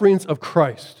sufferings of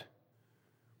Christ.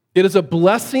 It is a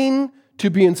blessing to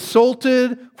be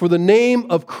insulted for the name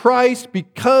of Christ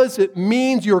because it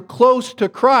means you're close to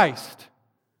Christ.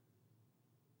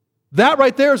 That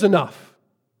right there is enough.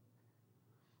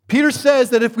 Peter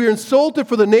says that if we are insulted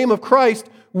for the name of Christ,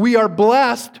 we are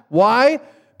blessed. Why?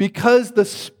 Because the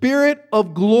Spirit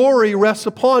of glory rests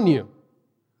upon you.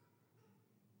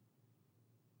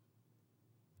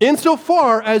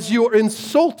 Insofar as you are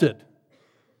insulted,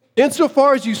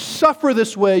 insofar as you suffer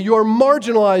this way, you are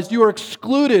marginalized, you are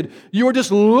excluded, you are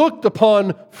just looked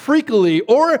upon freakily,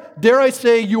 or dare I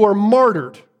say, you are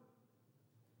martyred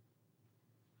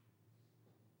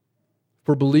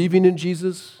for believing in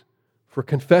Jesus, for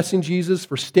confessing Jesus,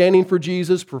 for standing for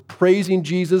Jesus, for praising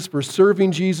Jesus, for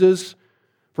serving Jesus,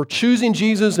 for choosing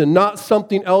Jesus and not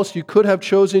something else you could have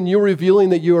chosen. You're revealing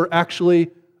that you are actually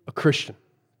a Christian.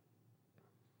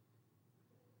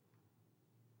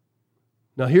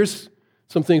 Now, here's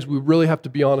some things we really have to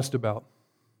be honest about.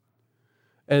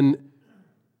 And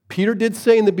Peter did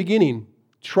say in the beginning,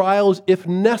 trials if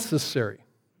necessary.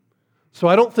 So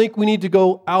I don't think we need to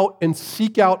go out and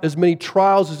seek out as many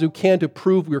trials as we can to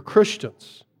prove we're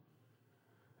Christians.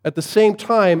 At the same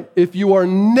time, if you are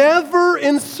never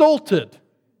insulted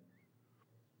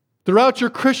throughout your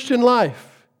Christian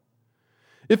life,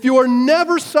 if you are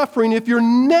never suffering, if you're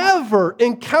never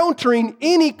encountering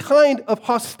any kind of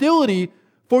hostility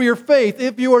for your faith,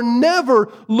 if you are never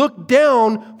looked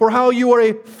down for how you are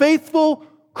a faithful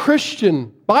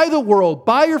Christian by the world,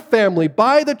 by your family,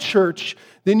 by the church,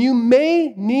 then you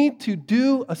may need to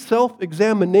do a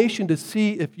self-examination to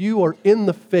see if you are in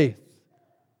the faith.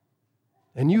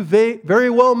 And you very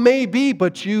well may be,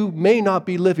 but you may not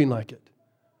be living like it.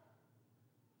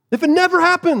 If it never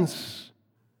happens,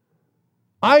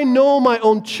 I know my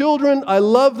own children, I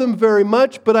love them very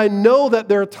much, but I know that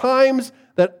there are times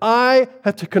that I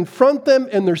have to confront them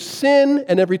in their sin,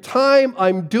 and every time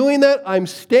I'm doing that, I'm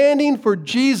standing for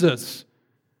Jesus.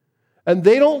 And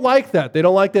they don't like that. They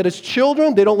don't like that as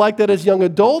children. They don't like that as young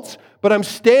adults. But I'm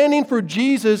standing for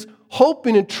Jesus,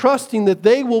 hoping and trusting that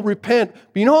they will repent.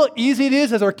 But you know how easy it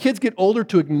is as our kids get older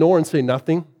to ignore and say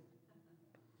nothing?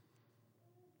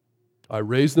 I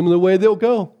raised them the way they'll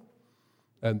go.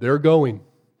 And they're going.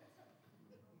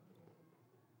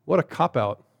 What a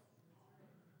cop-out.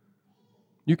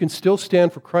 You can still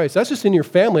stand for Christ. That's just in your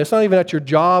family. It's not even at your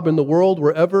job, in the world,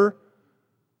 wherever,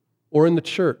 or in the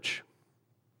church.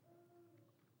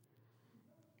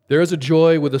 There is a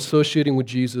joy with associating with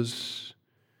Jesus.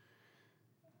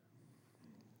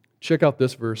 Check out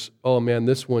this verse. Oh man,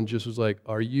 this one just was like,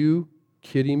 are you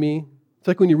kidding me? It's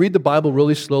like when you read the Bible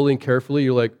really slowly and carefully,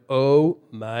 you're like, oh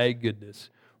my goodness.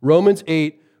 Romans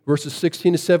 8, verses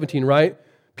 16 to 17, right?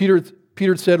 Peter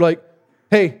said like,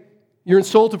 hey, you're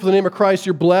insulted for the name of Christ,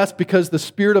 you're blessed because the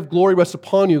Spirit of glory rests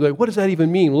upon you. Like, what does that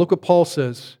even mean? Look what Paul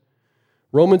says.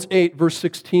 Romans 8, verse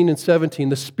 16 and 17.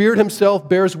 The Spirit Himself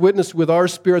bears witness with our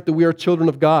spirit that we are children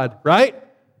of God, right?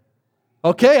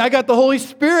 Okay, I got the Holy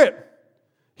Spirit.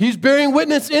 He's bearing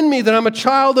witness in me that I'm a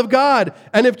child of God.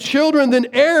 And if children, then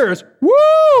heirs.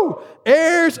 Woo!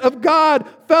 Heirs of God,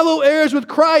 fellow heirs with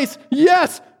Christ.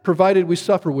 Yes, provided we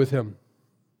suffer with Him.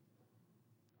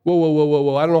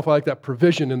 Whoa. I don't know if I like that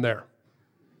provision in there.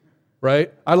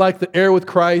 Right? I like the heir with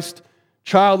Christ,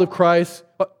 child of Christ.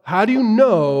 How do you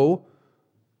know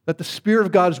that the Spirit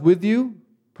of God is with you,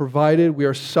 provided we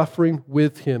are suffering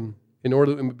with Him in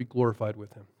order that we may be glorified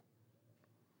with Him?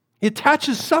 He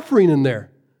attaches suffering in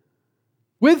there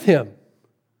with Him.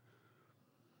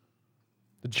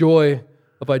 The joy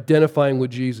of identifying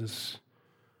with Jesus,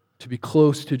 to be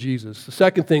close to Jesus. The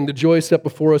second thing, the joy set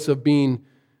before us of being,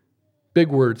 big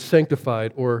word,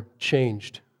 sanctified or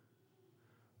changed.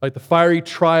 Like the fiery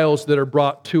trials that are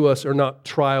brought to us are not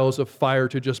trials of fire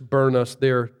to just burn us.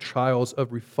 They're trials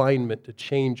of refinement to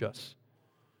change us.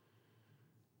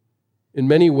 In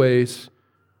many ways,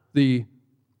 the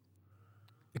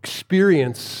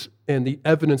experience and the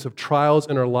evidence of trials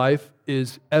in our life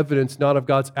is evidence not of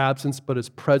God's absence, but His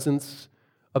presence,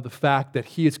 of the fact that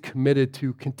He is committed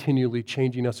to continually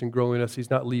changing us and growing us. He's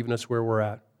not leaving us where we're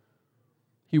at.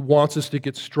 He wants us to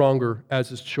get stronger as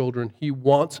His children. He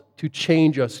wants to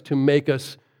change us, to make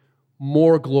us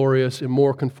more glorious and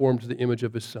more conformed to the image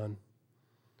of His Son.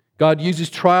 God uses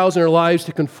trials in our lives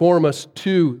to conform us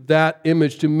to that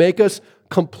image, to make us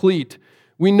complete.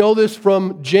 We know this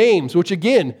from James, which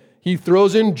again, he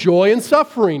throws in joy and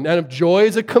suffering. And if joy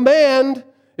is a command,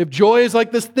 if joy is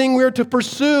like this thing we're to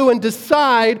pursue and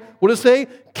decide, what does it say?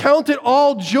 Count it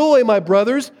all joy, my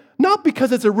brothers. Not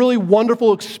because it's a really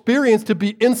wonderful experience to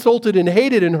be insulted and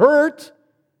hated and hurt,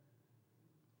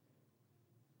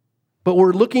 but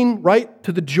we're looking right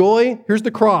to the joy. Here's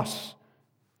the cross.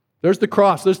 There's the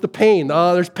cross. There's the pain.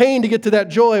 There's pain to get to that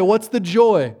joy. What's the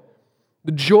joy?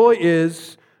 The joy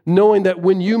is knowing that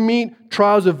when you meet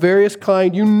trials of various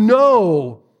kind, you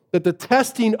know that the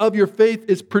testing of your faith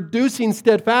is producing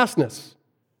steadfastness.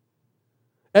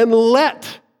 And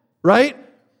let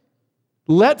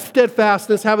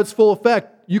steadfastness have its full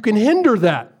effect. You can hinder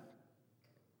that.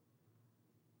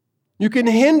 You can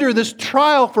hinder this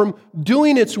trial from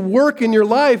doing its work in your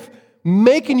life,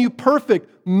 making you perfect,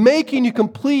 making you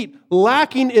complete,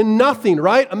 lacking in nothing,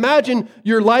 right? Imagine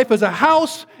your life as a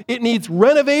house. It needs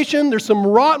renovation. There's some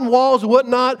rotten walls and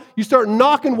whatnot. You start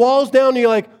knocking walls down and you're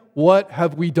like, what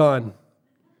have we done?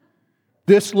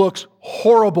 This looks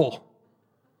horrible.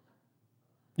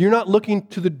 You're not looking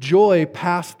to the joy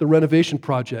past the renovation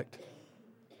project,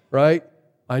 right?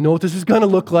 I know what this is going to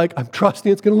look like. I'm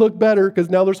trusting it's going to look better because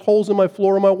now there's holes in my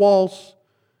floor and my walls.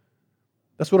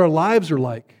 That's what our lives are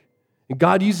like. And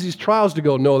God uses these trials to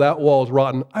go, no, that wall is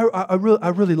rotten. I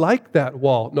really like that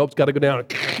wall. Nope, it's got to go down.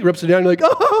 He rips it down. You're like,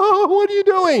 oh, what are you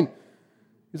doing?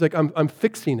 He's like, I'm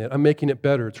fixing it. I'm making it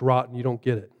better. It's rotten. You don't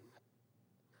get it.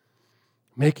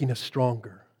 Making us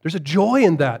stronger. There's a joy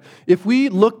in that. If we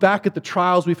look back at the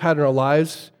trials we've had in our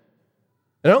lives,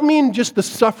 and I don't mean just the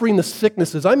suffering, the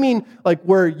sicknesses. I mean like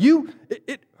where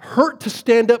it hurt to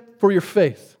stand up for your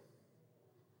faith.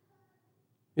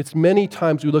 It's many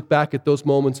times we look back at those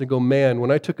moments and go, man, when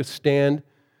I took a stand,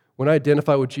 when I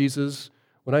identified with Jesus,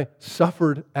 when I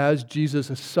suffered as Jesus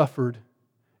has suffered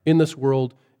in this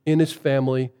world, in His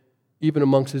family, even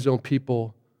amongst His own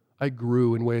people, I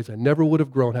grew in ways I never would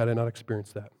have grown had I not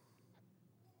experienced that.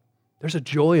 There's a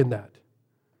joy in that.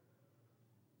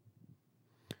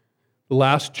 The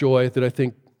last joy that I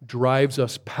think drives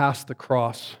us past the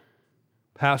cross,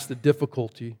 past the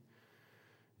difficulty,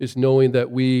 is knowing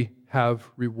that we have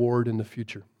reward in the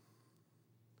future.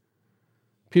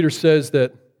 Peter says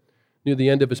that near the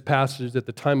end of his passage that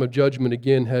the time of judgment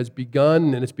again has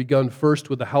begun, and it's begun first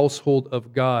with the household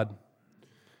of God.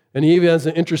 And he even has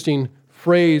an interesting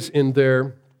phrase in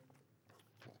there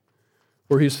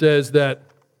where he says that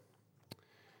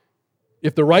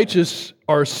if the righteous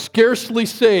are scarcely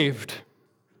saved,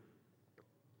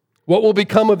 what will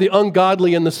become of the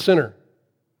ungodly and the sinner?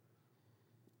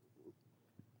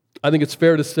 I think it's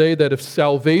fair to say that if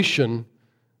salvation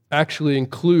actually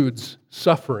includes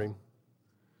suffering,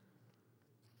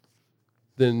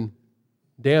 then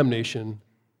damnation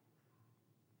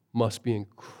must be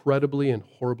incredibly and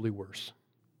horribly worse.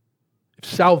 If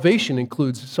salvation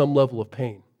includes some level of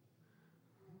pain,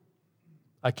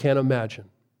 I can't imagine.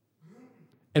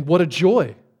 And what a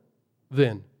joy,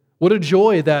 then. What a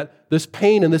joy that this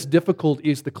pain and this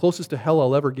difficulty is the closest to hell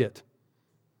I'll ever get.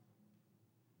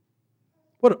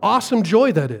 What an awesome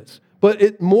joy that is.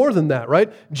 But more than that,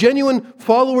 right? Genuine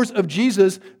followers of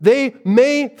Jesus, they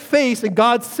may face, and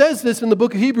God says this in the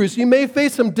book of Hebrews, you may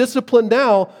face some discipline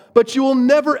now, but you will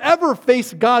never ever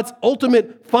face God's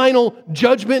ultimate final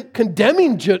judgment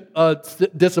condemning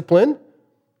discipline.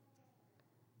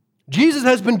 Jesus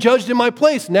has been judged in my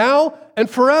place now and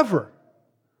forever.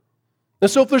 And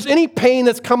so if there's any pain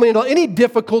that's coming, any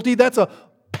difficulty, that's a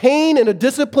pain and a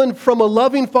discipline from a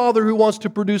loving Father who wants to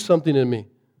produce something in me.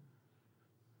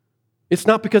 It's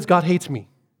not because God hates me.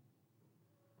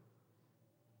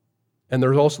 And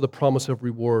there's also the promise of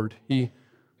reward. He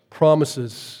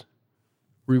promises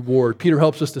reward. Peter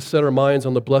helps us to set our minds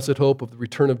on the blessed hope of the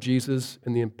return of Jesus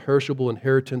and the imperishable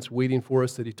inheritance waiting for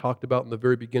us that he talked about in the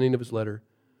very beginning of his letter.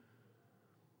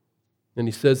 And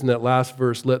he says in that last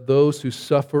verse, let those who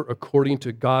suffer according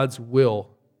to God's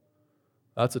will.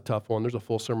 That's a tough one. There's a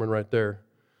full sermon right there.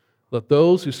 Let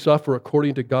those who suffer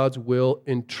according to God's will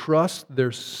entrust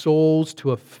their souls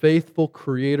to a faithful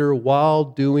Creator while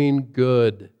doing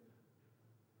good.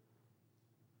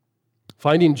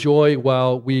 Finding joy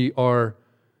while we are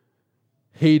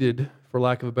hated, for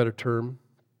lack of a better term,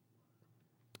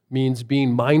 means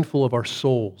being mindful of our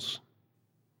souls.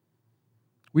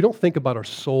 We don't think about our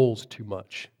souls too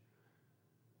much,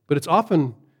 but it's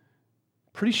often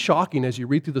pretty shocking as you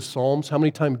read through the Psalms how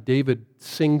many times David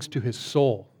sings to his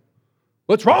soul.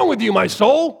 What's wrong with you, my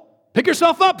soul? Pick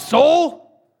yourself up,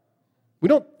 soul. We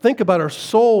don't think about our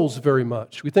souls very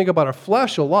much. We think about our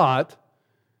flesh a lot,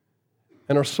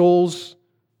 and our souls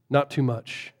not too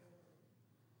much.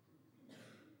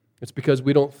 It's because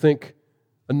we don't think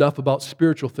enough about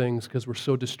spiritual things because we're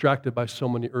so distracted by so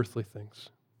many earthly things.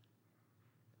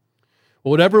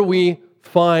 Whatever we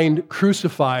find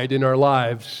crucified in our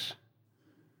lives,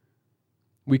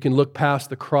 we can look past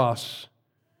the cross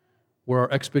where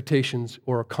our expectations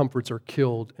or our comforts are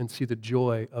killed and see the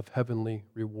joy of heavenly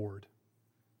reward.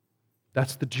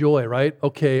 That's the joy, right?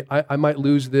 Okay, I might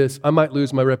lose this. I might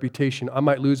lose my reputation. I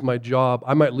might lose my job.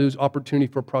 I might lose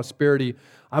opportunity for prosperity.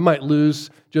 I might lose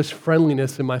just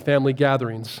friendliness in my family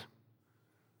gatherings.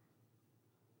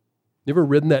 You ever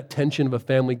ridden that tension of a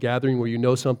family gathering where you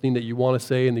know something that you want to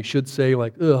say and they should say,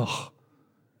 like, ugh,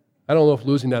 I don't know if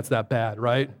losing that's that bad,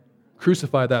 right?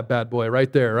 Crucify that bad boy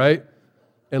right there, right?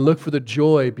 And look for the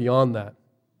joy beyond that.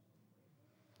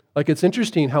 Like, it's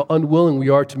interesting how unwilling we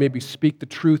are to maybe speak the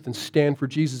truth and stand for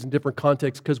Jesus in different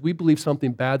contexts because we believe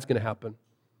something bad's going to happen.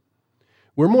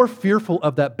 We're more fearful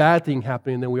of that bad thing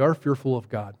happening than we are fearful of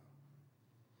God.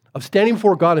 Of standing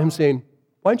before God and Him saying,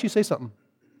 why didn't you say something?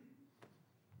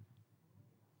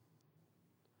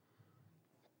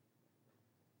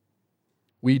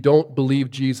 We don't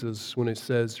believe Jesus when it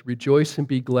says, rejoice and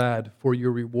be glad, for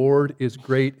your reward is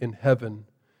great in heaven,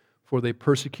 for they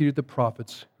persecuted the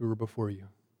prophets who were before you.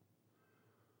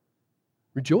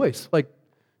 Rejoice. Like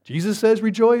Jesus says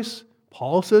rejoice,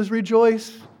 Paul says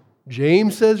rejoice,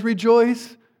 James says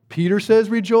rejoice, Peter says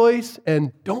rejoice,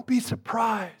 and don't be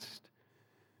surprised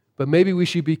But maybe we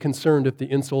should be concerned if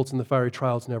the insults and the fiery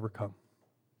trials never come.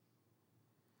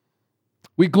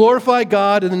 We glorify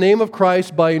God in the name of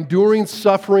Christ by enduring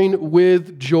suffering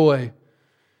with joy.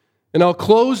 And I'll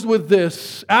close with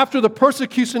this. After the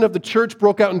persecution of the church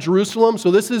broke out in Jerusalem,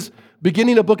 so this is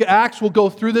beginning of the book of Acts. We'll go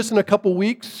through this in a couple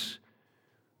weeks.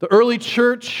 The early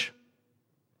church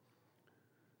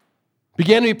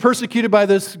began to be persecuted by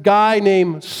this guy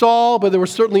named Saul, but there were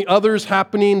certainly others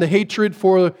happening. The hatred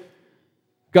for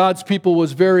God's people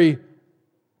was very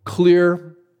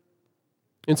clear.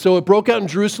 And so it broke out in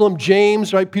Jerusalem.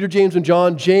 James, right? Peter, James, and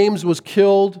John. James was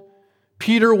killed.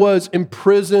 Peter was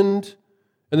imprisoned.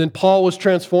 And then Paul was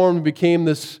transformed and became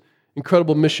this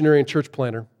incredible missionary and church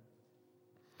planter.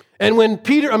 And when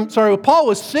Paul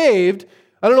was saved,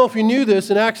 I don't know if you knew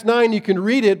this, in Acts 9 you can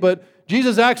read it, but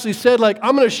Jesus actually said,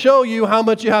 I'm going to show you how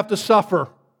much you have to suffer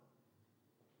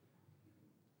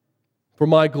for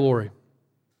my glory.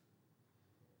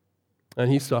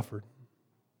 And he suffered.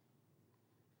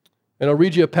 And I'll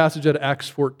read you a passage out of Acts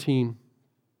 14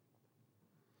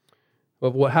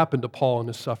 of what happened to Paul in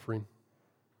his suffering.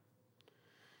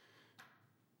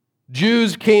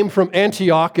 Jews came from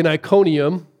Antioch and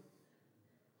Iconium,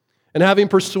 and having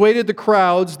persuaded the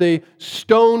crowds, they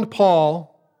stoned Paul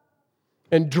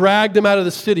and dragged him out of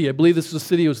the city. I believe this was the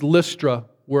city, it was Lystra,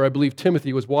 where I believe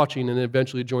Timothy was watching and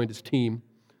eventually joined his team.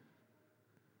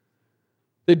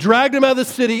 They dragged him out of the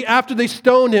city after they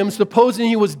stoned him, supposing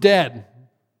he was dead.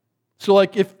 So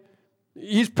if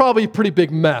he's probably a pretty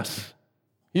big mess.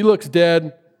 He looks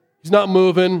dead. He's not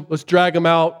moving. Let's drag him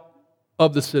out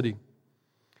of the city.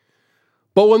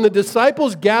 But when the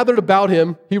disciples gathered about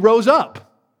him, he rose up.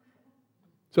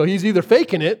 So he's either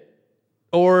faking it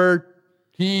or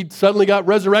he suddenly got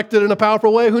resurrected in a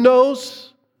powerful way. Who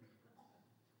knows?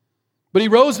 But he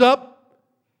rose up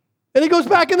and he goes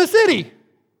back in the city.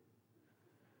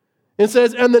 It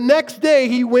says, and the next day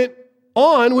he went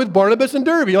on with Barnabas and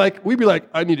Derbe. We'd be like,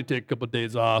 I need to take a couple of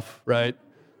days off, right?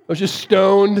 I was just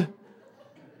stoned.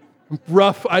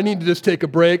 Rough. I need to just take a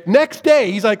break. Next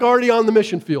day, he's already on the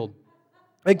mission field.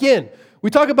 Again, we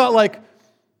talk about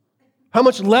how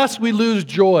much less we lose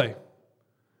joy.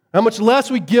 How much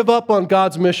less we give up on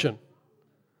God's mission.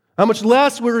 How much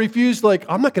less we refuse,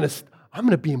 I'm going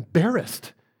to be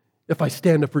embarrassed if I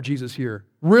stand up for Jesus here.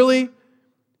 Really?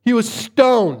 He was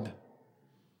stoned.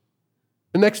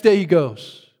 The next day he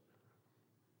goes.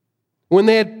 When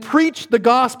they had preached the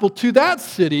gospel to that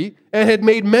city and had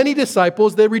made many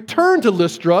disciples, they returned to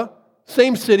Lystra,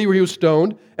 same city where he was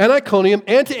stoned, and Iconium,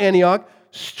 and to Antioch,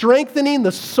 strengthening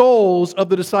the souls of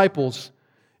the disciples.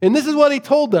 And this is what he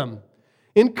told them,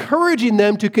 encouraging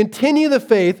them to continue the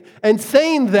faith and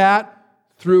saying that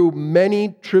through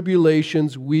many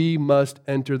tribulations we must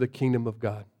enter the kingdom of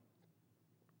God.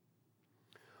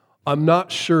 I'm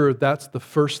not sure that's the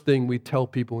first thing we tell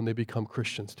people when they become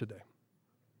Christians today.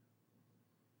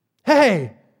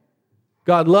 Hey,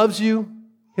 God loves you.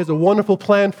 He has a wonderful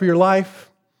plan for your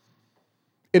life.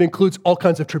 It includes all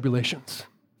kinds of tribulations.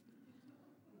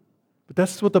 But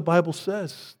that's what the Bible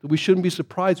says, that we shouldn't be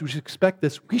surprised. We should expect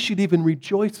this. We should even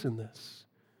rejoice in this.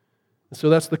 And so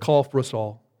that's the call for us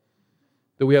all,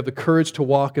 that we have the courage to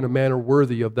walk in a manner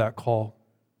worthy of that call.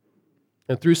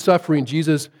 And through suffering,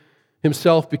 Jesus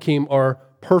himself became our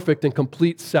perfect and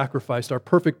complete sacrifice, our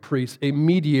perfect priest, a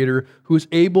mediator who is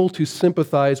able to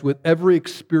sympathize with every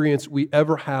experience we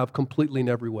ever have completely in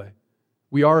every way.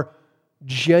 We are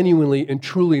genuinely and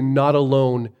truly not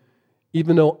alone.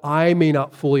 Even though I may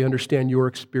not fully understand your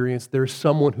experience, there's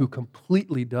someone who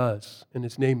completely does, and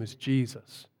his name is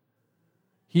Jesus.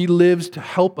 He lives to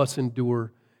help us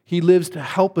endure. He lives to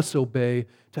help us obey,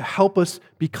 to help us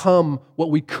become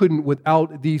what we couldn't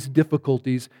without these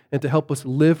difficulties, and to help us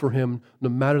live for him no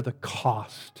matter the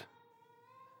cost,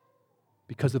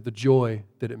 because of the joy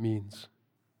that it means.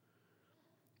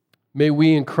 May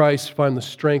we in Christ find the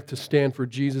strength to stand for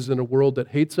Jesus in a world that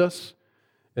hates us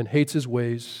and hates his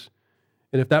ways.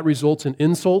 And if that results in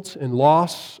insults and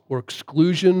loss or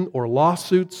exclusion or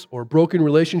lawsuits or broken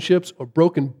relationships or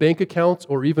broken bank accounts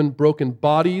or even broken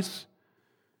bodies,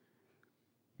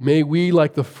 may we,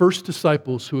 like the first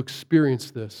disciples who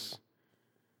experienced this,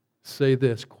 say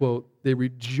this, quote, they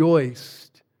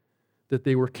rejoiced that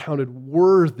they were counted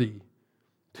worthy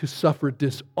to suffer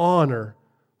dishonor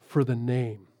for the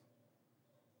name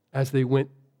as they went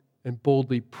and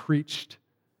boldly preached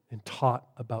and taught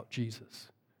about Jesus.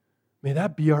 May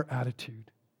that be our attitude.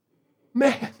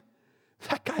 Man,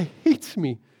 that guy hates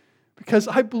me because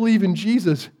I believe in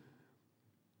Jesus.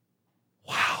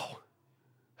 Wow,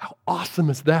 how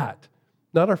awesome is that?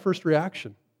 Not our first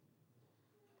reaction.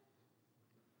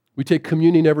 We take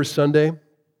communion every Sunday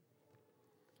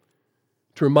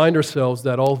to remind ourselves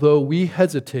that although we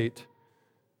hesitate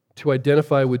to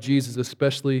identify with Jesus,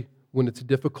 especially when it's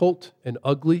difficult and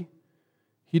ugly,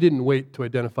 He didn't wait to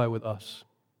identify with us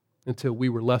until we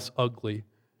were less ugly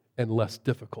and less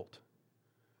difficult.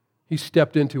 He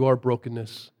stepped into our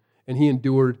brokenness, and He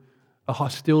endured a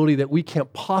hostility that we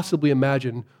can't possibly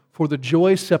imagine for the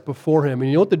joy set before Him.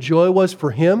 And you know what the joy was for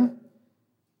Him?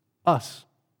 Us.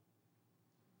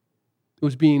 It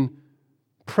was being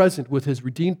present with His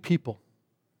redeemed people.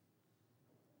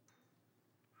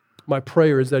 My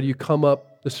prayer is that you come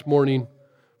up this morning,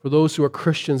 for those who are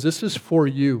Christians, this is for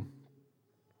you.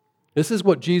 This is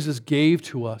what Jesus gave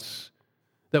to us,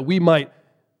 that we might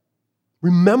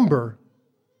remember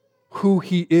who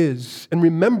He is and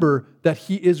remember that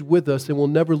He is with us and will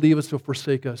never leave us or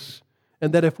forsake us.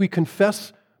 And that if we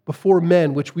confess before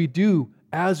men, which we do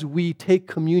as we take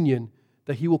communion,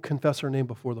 that He will confess our name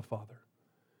before the Father.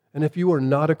 And if you are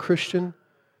not a Christian,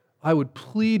 I would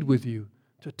plead with you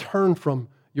to turn from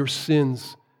your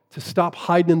sins, to stop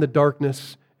hiding in the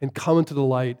darkness and come into the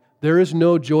light. There is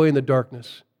no joy in the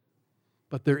darkness,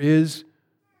 but there is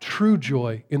true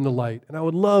joy in the light. And I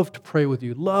would love to pray with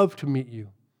you, love to meet you.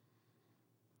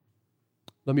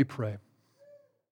 Let me pray.